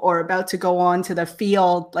interview or about to go on to the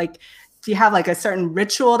field, like, do you have like a certain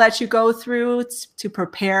ritual that you go through to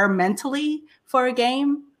prepare mentally for a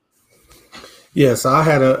game? Yes, I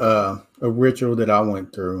had a ritual that I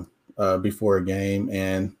went through before a game,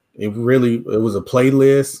 and it was a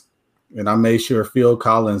playlist, and I made sure Phil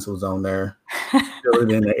Collins was on there. Feel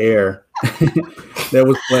It in the Air. That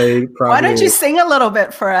was played probably. Why don't you sing a little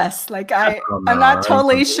bit for us? Like I'm not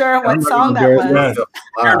totally sure what song that was.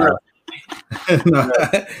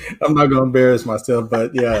 I'm not gonna embarrass myself,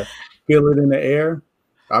 but yeah, Feel It in the Air.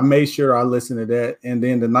 I made sure I listened to that, and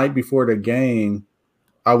then the night before the game,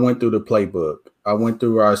 I went through the playbook. I went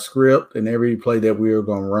through our script and every play that we were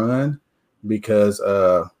going to run, because,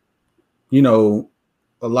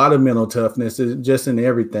 a lot of mental toughness is just in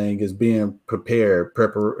everything is being prepared,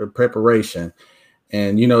 preparation.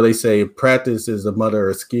 And, they say practice is the mother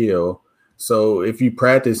of skill. So if you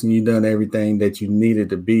practice and you've done everything that you needed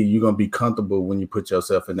to be, you're going to be comfortable when you put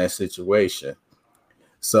yourself in that situation.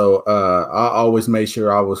 So I always made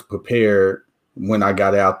sure I was prepared when I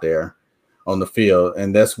got out there on the field.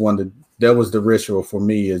 And that was the ritual for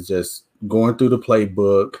me, is just going through the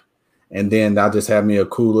playbook. And then I just have me a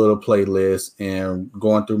cool little playlist and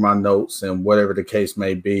going through my notes and whatever the case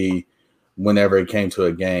may be whenever it came to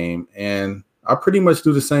a game. And I pretty much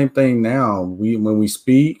do the same thing now. When we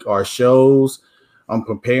speak our shows, I'm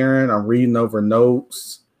preparing, I'm reading over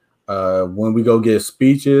notes. When we go get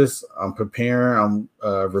speeches, I'm preparing,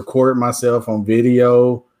 I'm recording myself on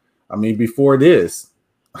video. I mean, before this,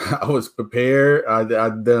 I was prepared.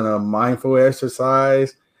 I'd done a mindful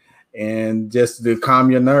exercise and just to calm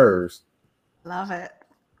your nerves. Love it.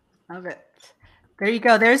 Love it. There you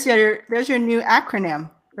go. There's your new acronym,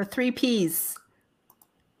 the 3 Ps.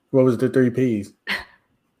 What was the 3 Ps?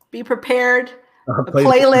 Be prepared, a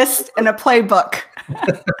playlist, and a playbook.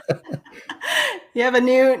 You have a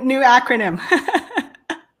new acronym.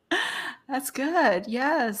 That's good.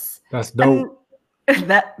 Yes. That's dope.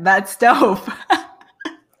 That's dope.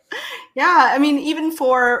 Yeah, I mean, even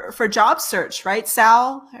for job search, right,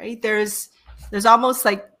 Sal? Right? There's almost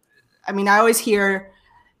like, I mean, I always hear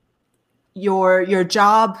your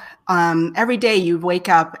job. Every day you wake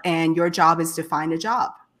up and your job is to find a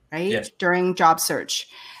job, right? Yes. During job search,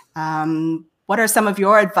 what are some of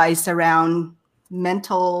your advice around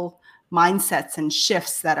mental mindsets and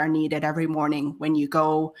shifts that are needed every morning when you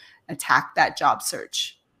go attack that job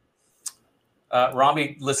search?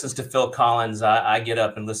 Rami listens to Phil Collins. I get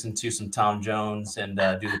up and listen to some Tom Jones and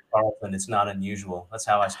do the Carlton. It's not unusual. That's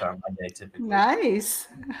how I start my day typically. Nice.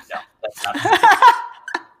 No, that's not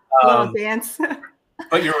Little dance.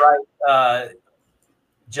 But you're right.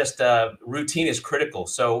 Just routine is critical.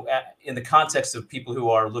 So in the context of people who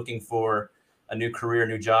are looking for a new career,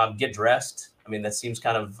 new job, get dressed. I mean, that seems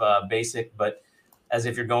kind of basic, but as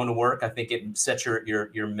if you're going to work, I think it sets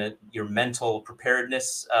your mental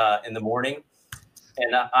preparedness in the morning.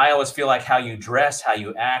 And I always feel like how you dress, how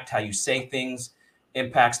you act, how you say things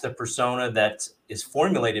impacts the persona that is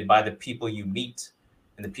formulated by the people you meet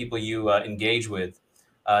and the people you engage with.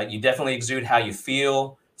 You definitely exude how you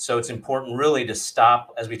feel. So it's important really to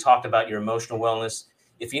stop, as we talked about your emotional wellness.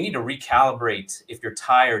 If you need to recalibrate, if you're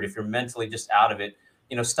tired, if you're mentally just out of it,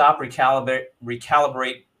 stop,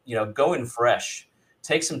 recalibrate, go in fresh,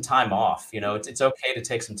 take some time off. It's okay to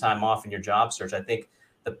take some time off in your job search. I think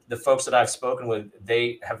the folks that I've spoken with,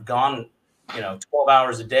 they have gone, 12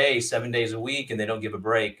 hours a day, 7 days a week, and they don't give a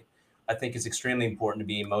break. I think it's extremely important to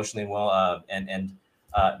be emotionally well and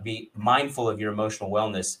be mindful of your emotional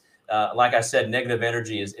wellness. Like I said, negative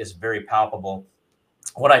energy is very palpable.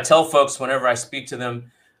 What I tell folks whenever I speak to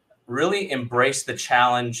them, really embrace the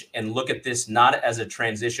challenge and look at this not as a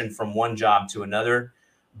transition from one job to another,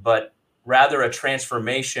 but rather a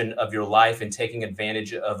transformation of your life and taking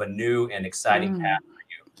advantage of a new and exciting path for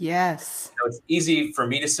you. Yes. So it's easy for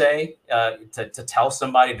me to say, to tell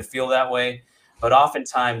somebody to feel that way, but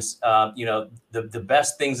oftentimes, the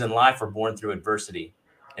best things in life are born through adversity.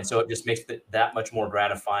 And so it just makes it that much more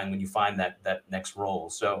gratifying when you find that next role.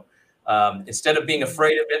 So instead of being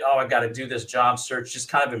afraid of it, I got to do this job search, just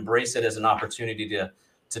kind of embrace it as an opportunity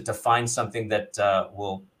to find something that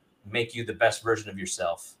will make you the best version of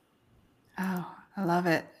yourself. Oh, I love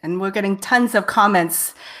it. And we're getting tons of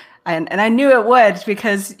comments. And I knew it would,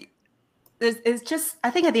 because it's just, I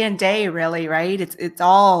think at the end of the day, really, right? It's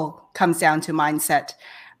all comes down to mindset.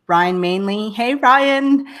 Ryan mainly. Hey,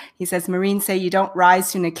 Ryan. He says, Marines say you don't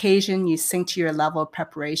rise to an occasion, you sink to your level of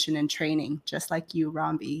preparation and training, just like you,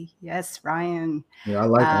 Rambi. Yes, Ryan. Yeah, I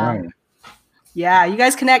like Ryan. Yeah, you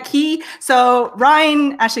guys connect. So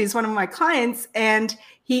Ryan actually is one of my clients, and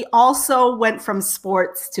he also went from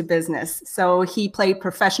sports to business. So he played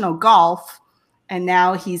professional golf, and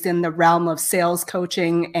now he's in the realm of sales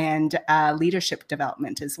coaching and leadership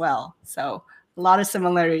development as well. So a lot of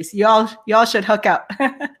similarities. Y'all should hook up.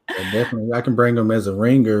 Yeah, definitely. I can bring them as a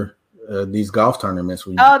ringer, these golf tournaments.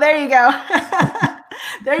 Oh, there you go.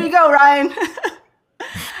 There you go, Ryan.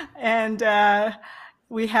 And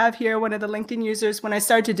we have here one of the LinkedIn users. When I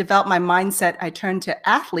started to develop my mindset, I turned to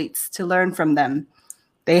athletes to learn from them.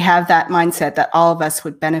 They have that mindset that all of us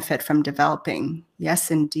would benefit from developing.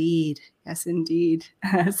 Yes, indeed. Yes, indeed.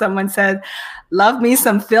 Someone said, love me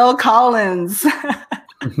some Phil Collins.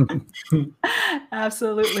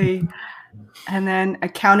 Absolutely. And then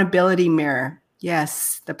accountability mirror.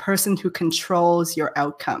 Yes, the person who controls your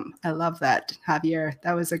outcome. I love that, Javier.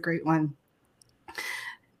 That was a great one.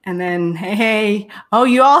 And then, hey. Oh,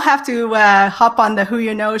 you all have to hop on the Who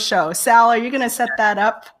You Know show. Sal, are you going to set that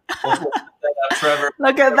up? Trevor.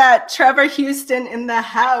 Look at that. Trevor Houston in the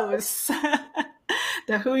house.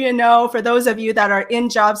 The Who You Know. For those of you that are in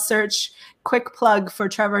job search, quick plug for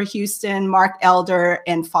Trevor Houston, Mark Elder,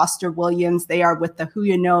 and Foster Williams. They are with the Who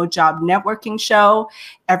You Know Job Networking Show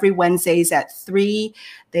every Wednesdays at 3.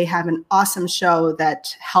 They have an awesome show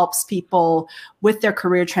that helps people with their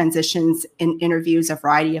career transitions and interviews a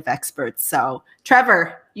variety of experts. So,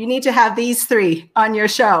 Trevor, you need to have these 3 on your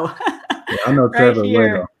show. Yeah, I know Trevor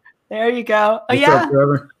well. There you go. Oh, What's yeah. up,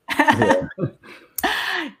 Trevor? Yeah.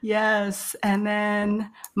 Yes. And then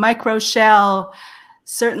Mike Rochelle.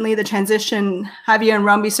 Certainly the transition, Javier and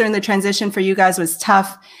Rambi, certainly the transition for you guys was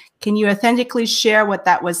tough. Can you authentically share what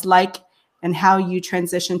that was like and how you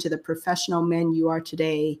transitioned to the professional men you are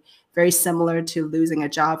today? Very similar to losing a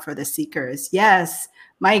job for the seekers. Yes,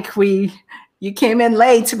 Mike, you came in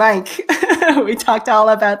late, Mike. We talked all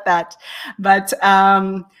about that. But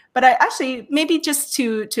I actually, maybe just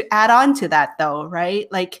to add on to that though,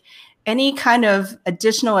 right? Like any kind of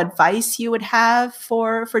additional advice you would have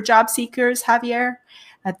for job seekers, Javier?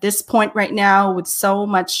 At this point right now, with so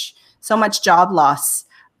much job loss,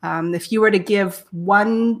 if you were to give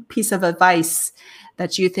one piece of advice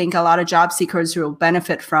that you think a lot of job seekers will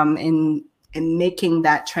benefit from in making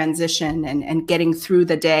that transition and getting through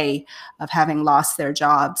the day of having lost their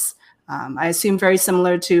jobs, I assume very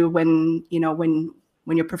similar to when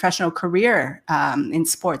your professional career in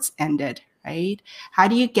sports ended, right? How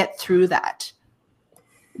do you get through that?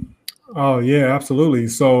 Oh yeah, absolutely.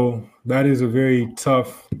 So that is a very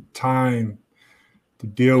tough time to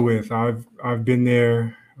deal with. I've been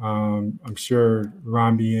there. I'm sure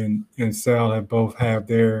Rambi and Sal have both have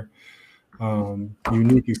their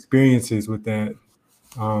unique experiences with that.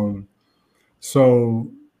 Um,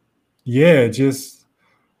 so yeah, just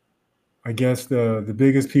I guess the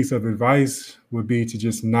biggest piece of advice would be to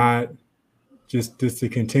just not just to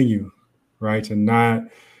continue, right? To not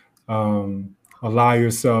allow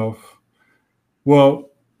yourself. Well,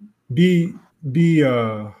 be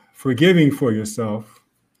forgiving for yourself,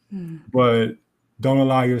 but don't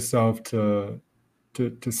allow yourself to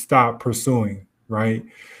stop pursuing, right?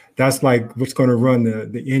 That's like what's going to run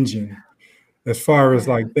the engine. As far as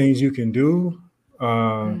like things you can do,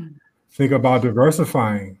 think about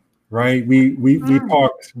diversifying, right? We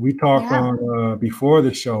talked on before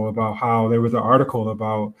the show about how there was an article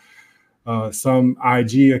about some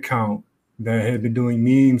IG account that had been doing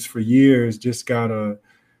memes for years just got a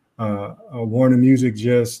Warner Music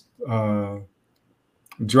just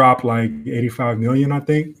dropped like 85 million, I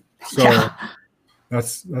think. So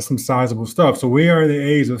that's some sizable stuff. So we are in the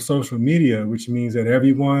age of social media, which means that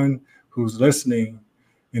everyone who's listening,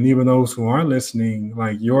 and even those who aren't listening,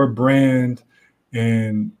 like your brand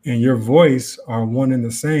and your voice are one and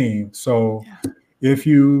the same. So if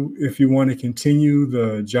you want to continue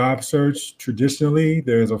the job search traditionally,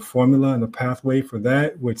 there's a formula and a pathway for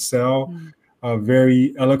that, which Sal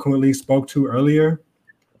very eloquently spoke to earlier.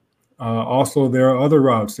 Also, there are other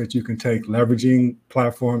routes that you can take, leveraging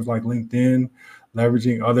platforms like LinkedIn,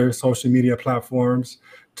 leveraging other social media platforms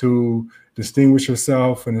to distinguish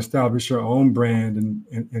yourself and establish your own brand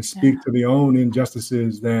and speak to the own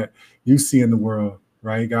injustices that you see in the world,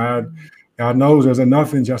 right? God knows there's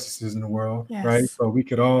enough injustices in the world, right? So we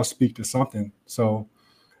could all speak to something. So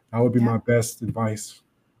that would be my best advice.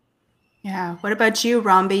 Yeah. What about you,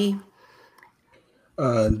 Rambi?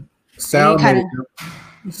 Sal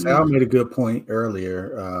made a good point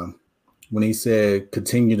earlier when he said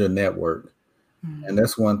continue to network. And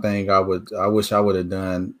that's one thing I wish I would have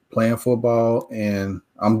done playing football, and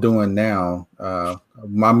I'm doing now.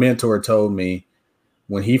 My mentor told me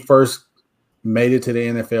when he first made it to the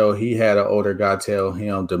NFL, he had an older guy tell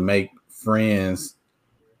him to make friends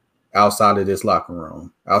outside of this locker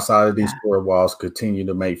room, outside of these four walls, continue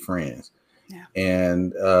to make friends.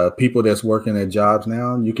 And people that's working at jobs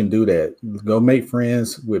now, you can do that. Go make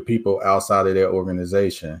friends with people outside of their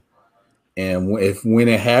organization. And when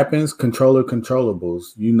it happens, control the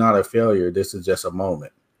controllables. You're not a failure. This is just a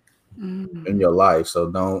moment in your life. So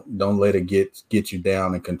don't let it get you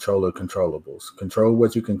down and control the controllables. Control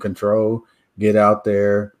what you can control. Get out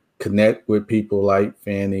there, connect with people like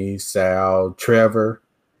Fanny, Sal, Trevor.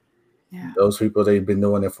 Those people, they've been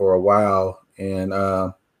doing it for a while, and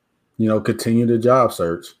continue the job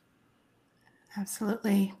search.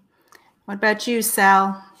 Absolutely. What about you,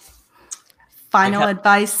 Sal? Final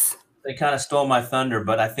advice? They kind of stole my thunder,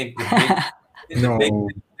 but I think the big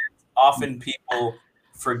often people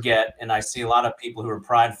forget, and I see a lot of people who are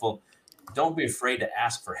prideful. Don't be afraid to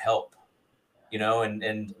ask for help,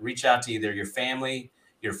 and reach out to either your family,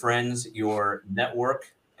 your friends, your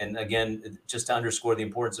network. And again, just to underscore the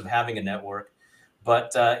importance of having a network.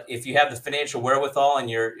 But if you have the financial wherewithal and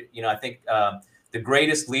I think the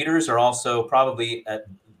greatest leaders are also probably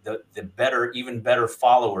the even better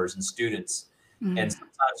followers and students. And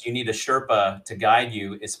sometimes you need a Sherpa to guide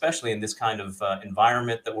you, especially in this kind of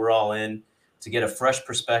environment that we're all in, to get a fresh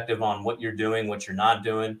perspective on what you're doing, what you're not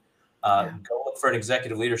doing. Go look for an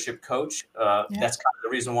executive leadership coach. That's kind of the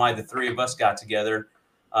reason why the three of us got together.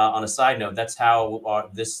 On a side note, that's how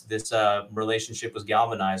this relationship was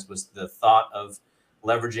galvanized, was the thought of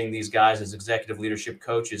leveraging these guys as executive leadership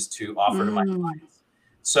coaches to offer to my clients.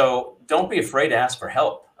 So don't be afraid to ask for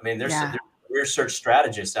help. I mean, there's career search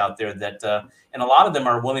strategists out there that, and a lot of them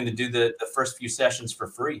are willing to do the first few sessions for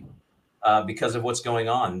free because of what's going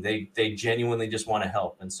on. They genuinely just want to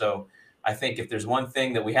help. And so I think if there's one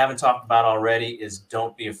thing that we haven't talked about already is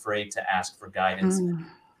don't be afraid to ask for guidance.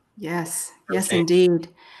 Yes, indeed.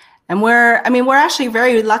 And we're actually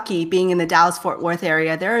very lucky being in the Dallas-Fort Worth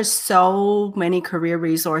area. There are so many career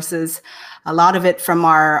resources, a lot of it from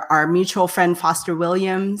our mutual friend, Foster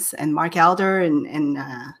Williams and Mark Elder and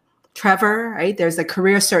Trevor, right? There's a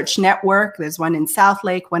career search network. There's one in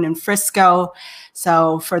Southlake, one in Frisco.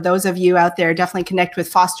 So for those of you out there, definitely connect with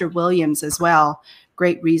Foster Williams as well.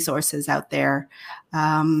 Great resources out there.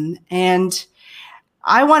 And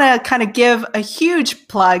I want to kind of give a huge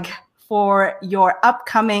plug for your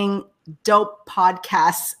upcoming Dope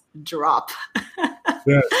podcast drop.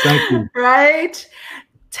 Yes, thank you. Right?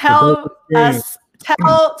 Tell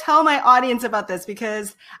tell my audience about this,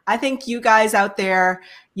 because I think you guys out there,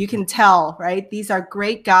 you can tell, right? These are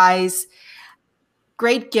great guys,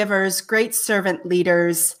 great givers, great servant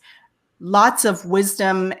leaders, lots of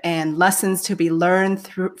wisdom and lessons to be learned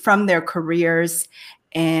from their careers.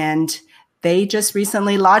 And they just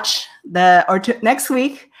recently launched next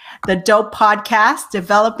week, the Dope Podcast,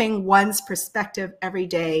 Developing One's Perspective Every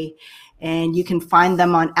Day. And you can find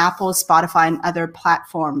them on Apple, Spotify, and other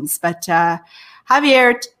platforms. But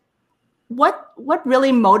Javier, what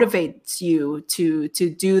really motivates you to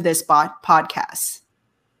do this podcast?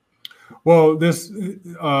 Well, this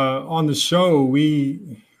on the show, we're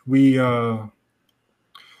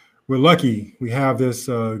lucky. We have this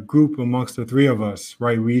group amongst the three of us,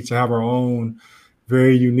 right? We each have our own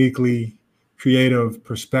very uniquely creative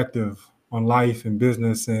perspective on life and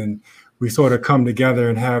business, and we sort of come together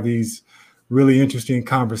and have these really interesting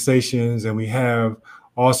conversations, and we have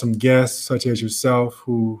awesome guests such as yourself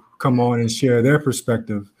who come on and share their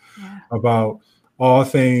perspective about all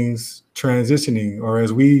things transitioning, or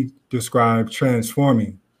as we describe,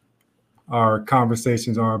 transforming. Our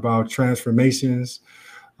conversations are about transformations,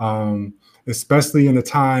 especially in the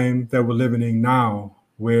time that we're living in now,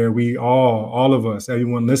 where we all of us,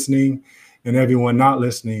 everyone listening and everyone not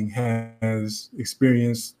listening, has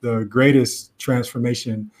experienced the greatest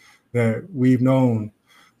transformation that we've known.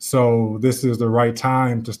 So this is the right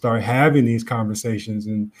time to start having these conversations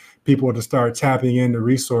and people to start tapping into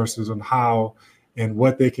resources on how and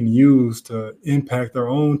what they can use to impact their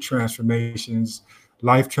own transformations,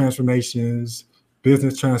 life transformations,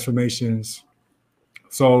 business transformations.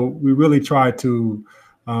 So we really try to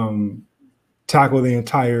tackle the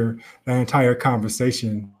entire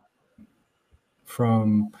conversation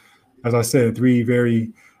from, as I said, three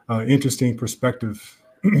very interesting perspectives.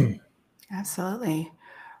 Absolutely.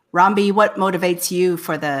 Rambi, what motivates you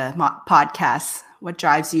for the podcast? What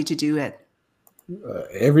drives you to do it?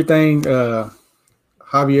 Everything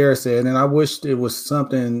Javier said, and I wished it was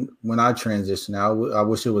something when I transitioned. I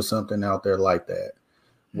wish it was something out there like that,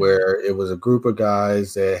 where it was a group of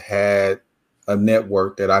guys that had a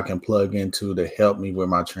network that I can plug into to help me with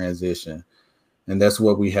my transition. And that's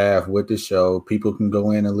what we have with the show. People can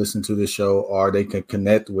go in and listen to the show, or they can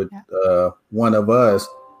connect with one of us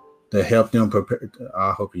to help them prepare.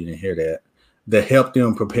 I hope you didn't hear that. To help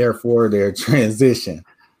them prepare for their transition.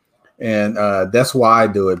 And that's why I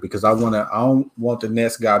do it, because I don't want the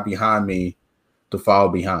next guy behind me to fall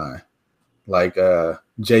behind. Like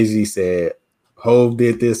Jay-Z said, Hov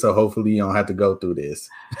did this, so hopefully you don't have to go through this.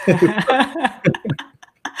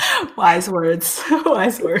 Wise words.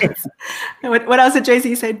 Wise words. What else did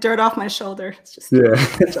Jay-Z say? Dirt off my shoulder. It's just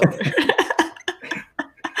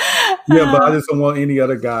Yeah, but I just don't want any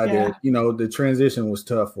other guy that, the transition was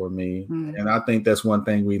tough for me. And I think that's one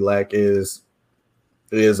thing we lack is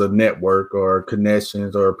a network or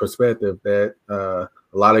connections or a perspective that a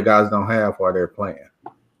lot of guys don't have while they're playing.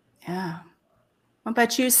 Yeah. What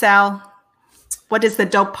about you, Sal? What does the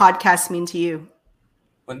Dope Podcast mean to you?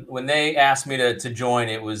 When they asked me to join,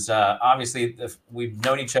 it was obviously we've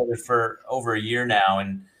known each other for over a year now,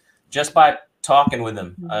 and just by talking with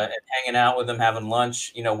them and hanging out with them, having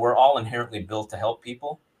lunch, we're all inherently built to help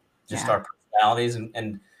people, just our personalities,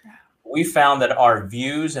 and we found that our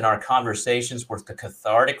views and our conversations were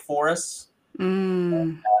cathartic for us.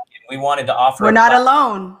 And we wanted to offer. We're not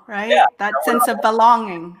alone, right? Yeah, that sense of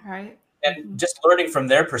belonging, right? And just learning from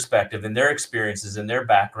their perspective and their experiences and their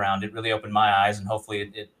background, it really opened my eyes, and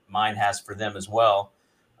hopefully mine has for them as well.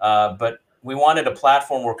 But we wanted a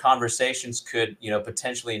platform where conversations could,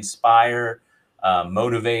 potentially inspire,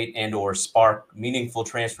 motivate, and or spark meaningful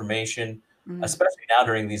transformation, especially now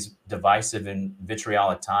during these divisive and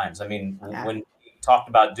vitriolic times. I mean, when we talked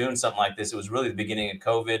about doing something like this, it was really the beginning of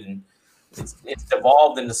COVID, and it's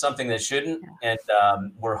evolved into something that shouldn't. And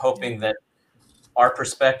we're hoping that our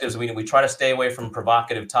perspectives, we try to stay away from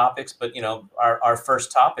provocative topics, but our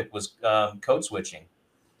first topic was code switching,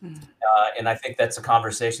 and I think that's a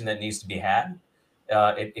conversation that needs to be had.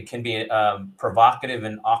 It can be a provocative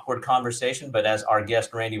and awkward conversation, but as our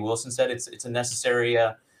guest Randy Wilson said, it's a necessary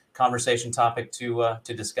conversation topic to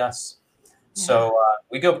discuss. Yeah. So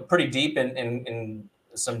we go pretty deep in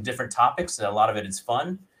some different topics, and a lot of it is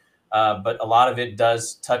fun, but a lot of it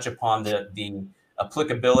does touch upon the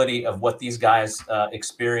applicability of what these guys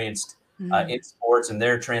experienced in sports and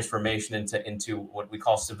their transformation into what we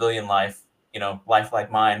call civilian life. Life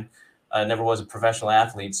like mine. Never was a professional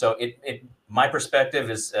athlete, so my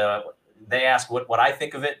perspective is they ask what I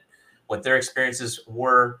think of it, what their experiences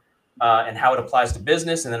were, and how it applies to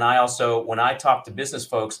business. And then I also, when I talk to business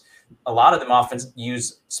folks, a lot of them often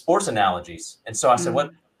use sports analogies, and so I said,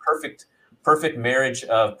 what perfect perfect marriage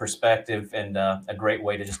of perspective and a great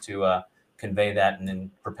way to just to convey that and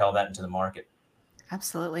then propel that into the market.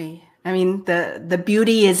 Absolutely. I mean, the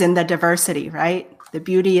beauty is in the diversity, right? The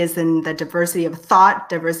beauty is in the diversity of thought,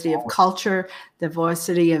 diversity of culture,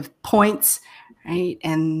 diversity of points, right?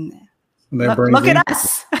 And look at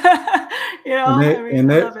us. You know, and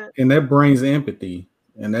that brings empathy,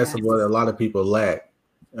 and that's yes. what a lot of people lack.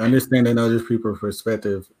 Understanding other people's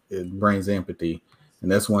perspective, it brings empathy, and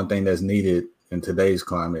that's one thing that's needed in today's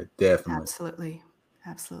climate. Definitely,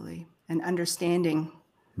 absolutely, and understanding.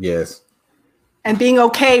 Yes. And being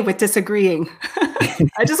okay with disagreeing.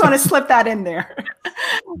 I just want to slip that in there.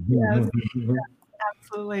 Yes,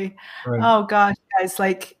 absolutely. Right. Oh gosh, guys,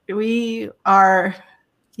 like we are,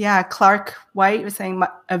 Clark White was saying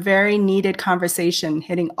a very needed conversation,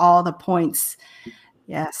 hitting all the points.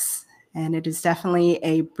 Yes, and it is definitely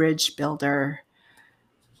a bridge builder.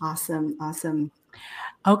 Awesome.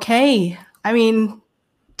 Okay, I mean,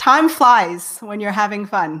 time flies when you're having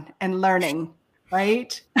fun and learning,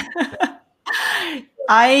 right?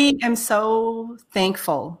 I am so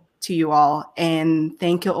thankful to you all and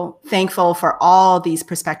thankful for all these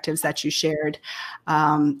perspectives that you shared.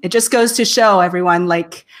 It just goes to show everyone,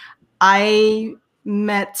 like I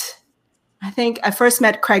think I first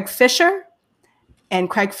met Craig Fisher, and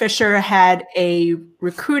Craig Fisher had a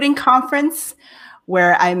recruiting conference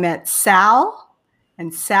where I met Sal,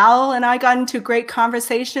 and Sal and I got into great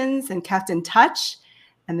conversations and kept in touch.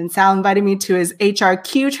 And then Sal invited me to his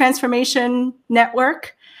HRQ transformation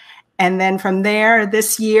network. And then from there,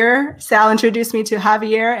 this year, Sal introduced me to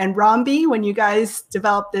Javier and Romby when you guys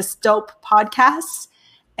developed this dope podcast.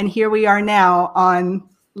 And here we are now on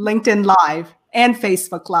LinkedIn Live and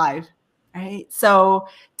Facebook Live, right? So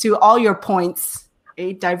to all your points,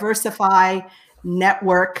 diversify,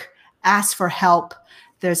 network, ask for help.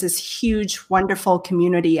 There's this huge, wonderful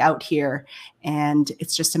community out here, and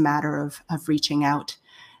it's just a matter of reaching out.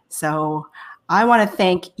 So I want to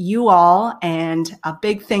thank you all. And a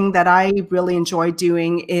big thing that I really enjoy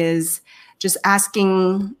doing is just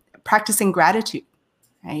practicing gratitude,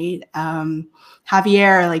 right?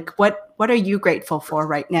 Javier, like what are you grateful for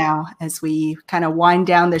right now as we kind of wind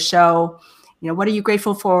down the show? You know, what are you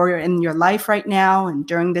grateful for in your life right now and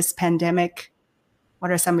during this pandemic?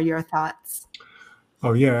 What are some of your thoughts?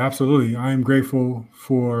 Oh, yeah, absolutely. I am grateful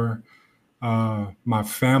for my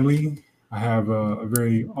family. I have a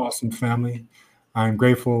very awesome family. I'm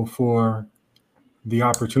grateful for the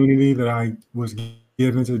opportunity that I was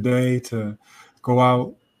given today to go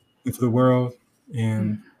out into the world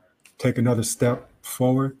and take another step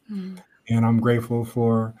forward. And I'm grateful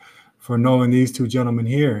for knowing these two gentlemen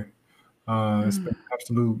here. It's been an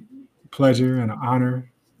absolute pleasure and an honor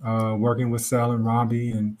working with Sal and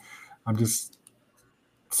Romby, and I'm just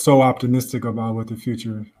so optimistic about what the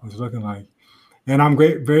future is looking like. And I'm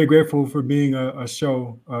very grateful for being a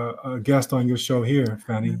guest on your show here,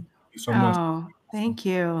 Fanny. Thank you so much. Oh, thank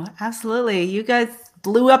you. Absolutely. You guys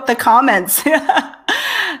blew up the comments.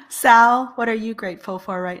 Sal, what are you grateful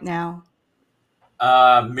for right now?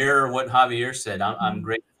 Mirror what Javier said. I'm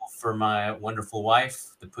grateful for my wonderful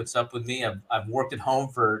wife that puts up with me. I've worked at home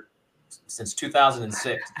since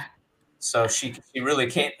 2006. So she really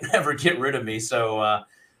can't ever get rid of me. So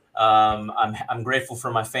I'm grateful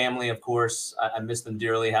for my family, of course. I miss them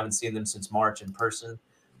dearly. Haven't seen them since March in person,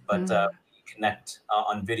 but we connect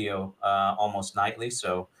on video almost nightly.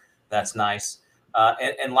 So that's nice.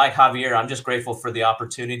 And like Javier, I'm just grateful for the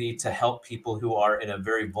opportunity to help people who are in a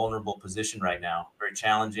very vulnerable position right now, very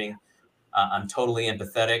challenging. I'm totally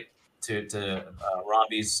empathetic to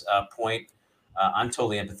Romby's point. I'm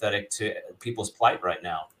totally empathetic to people's plight right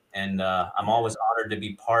now. And I'm always honored to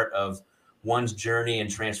be part of one's journey and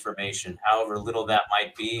transformation, however little that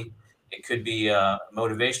might be. It could be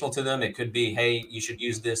motivational to them. It could be, hey, you should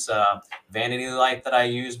use this vanity light that I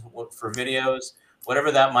use for videos,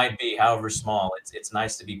 whatever that might be, however small. It's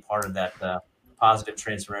nice to be part of that positive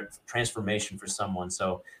transformation for someone.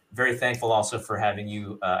 So very thankful also for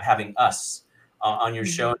having us on your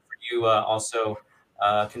show, and for you also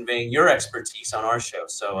conveying your expertise on our show.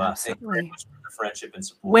 So thank you very much for the friendship and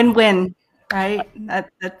support. Win-win, right?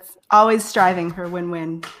 That's always striving for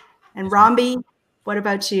win-win. And Romby, what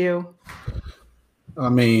about you? I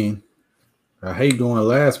mean, I hate going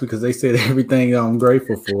last because they said everything I'm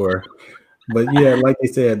grateful for. But yeah, like they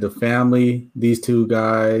said, the family, these two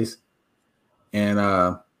guys, and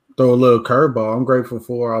throw a little curveball. I'm grateful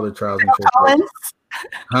for all the trials and tribulations.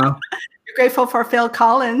 Huh? You're grateful for Phil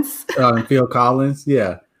Collins. Phil Collins,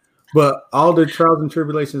 yeah. But all the trials and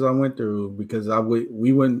tribulations I went through, because I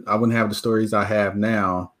wouldn't have the stories I have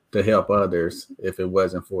now to help others if it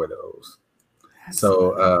wasn't for those.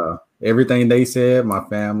 Absolutely. So everything they said, my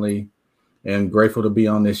family, and grateful to be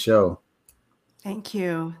on this show. Thank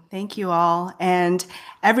you. Thank you all. And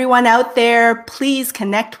everyone out there, please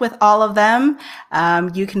connect with all of them.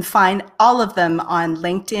 You can find all of them on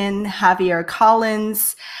LinkedIn: Javier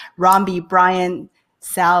Collins, Romby Bryant,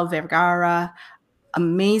 Sal Vergara.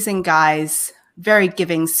 Amazing guys, very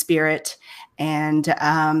giving spirit. And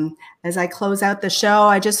as I close out the show,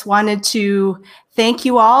 I just wanted to thank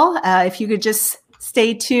you all. If you could just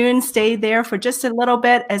stay tuned, stay there for just a little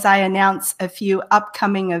bit as I announce a few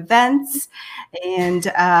upcoming events. And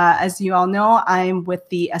as you all know, I'm with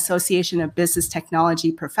the Association of Business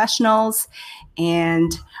Technology Professionals.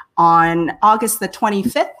 And on August the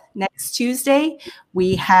 25th, next Tuesday,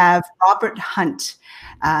 we have Robert Hunt,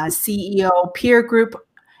 CEO, Peer Group,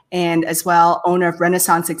 and as well owner of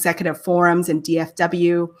Renaissance Executive Forums and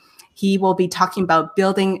DFW. He will be talking about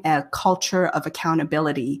building a culture of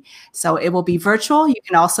accountability. So it will be virtual. You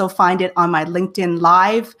can also find it on my LinkedIn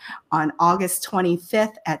Live on August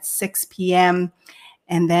 25th at 6 p.m.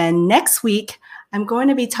 And then next week, I'm going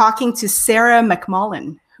to be talking to Sarah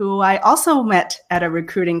McMullen, who I also met at a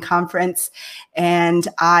recruiting conference, and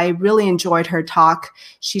I really enjoyed her talk.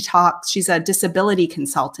 She's a disability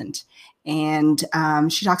consultant, and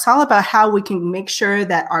she talks all about how we can make sure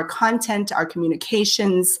that our content, our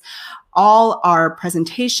communications, all our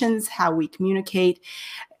presentations, how we communicate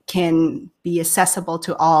can be accessible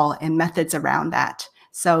to all, and methods around that.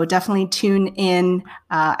 So definitely tune in.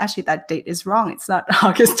 Actually, that date is wrong. It's not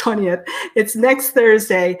August 20th. It's next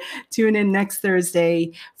Thursday. Tune in next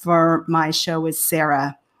Thursday for my show with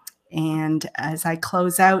Sarah. And as I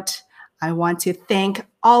close out, I want to thank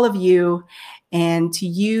all of you, and to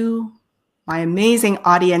you, my amazing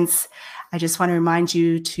audience, I just want to remind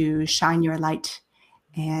you to shine your light.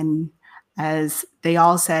 And as they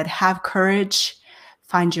all said, have courage,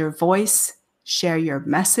 find your voice, share your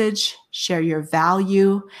message, share your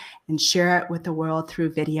value, and share it with the world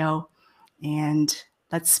through video. And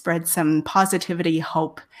let's spread some positivity,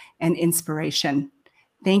 hope, and inspiration.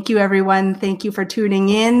 Thank you, everyone. Thank you for tuning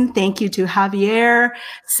in. Thank you to Javier,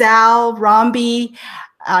 Sal, Romby.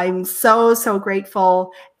 I'm so, so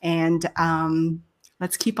grateful. And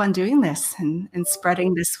let's keep on doing this and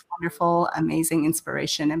spreading this wonderful, amazing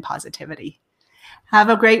inspiration and positivity. Have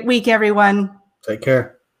a great week, everyone. Take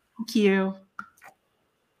care. Thank you.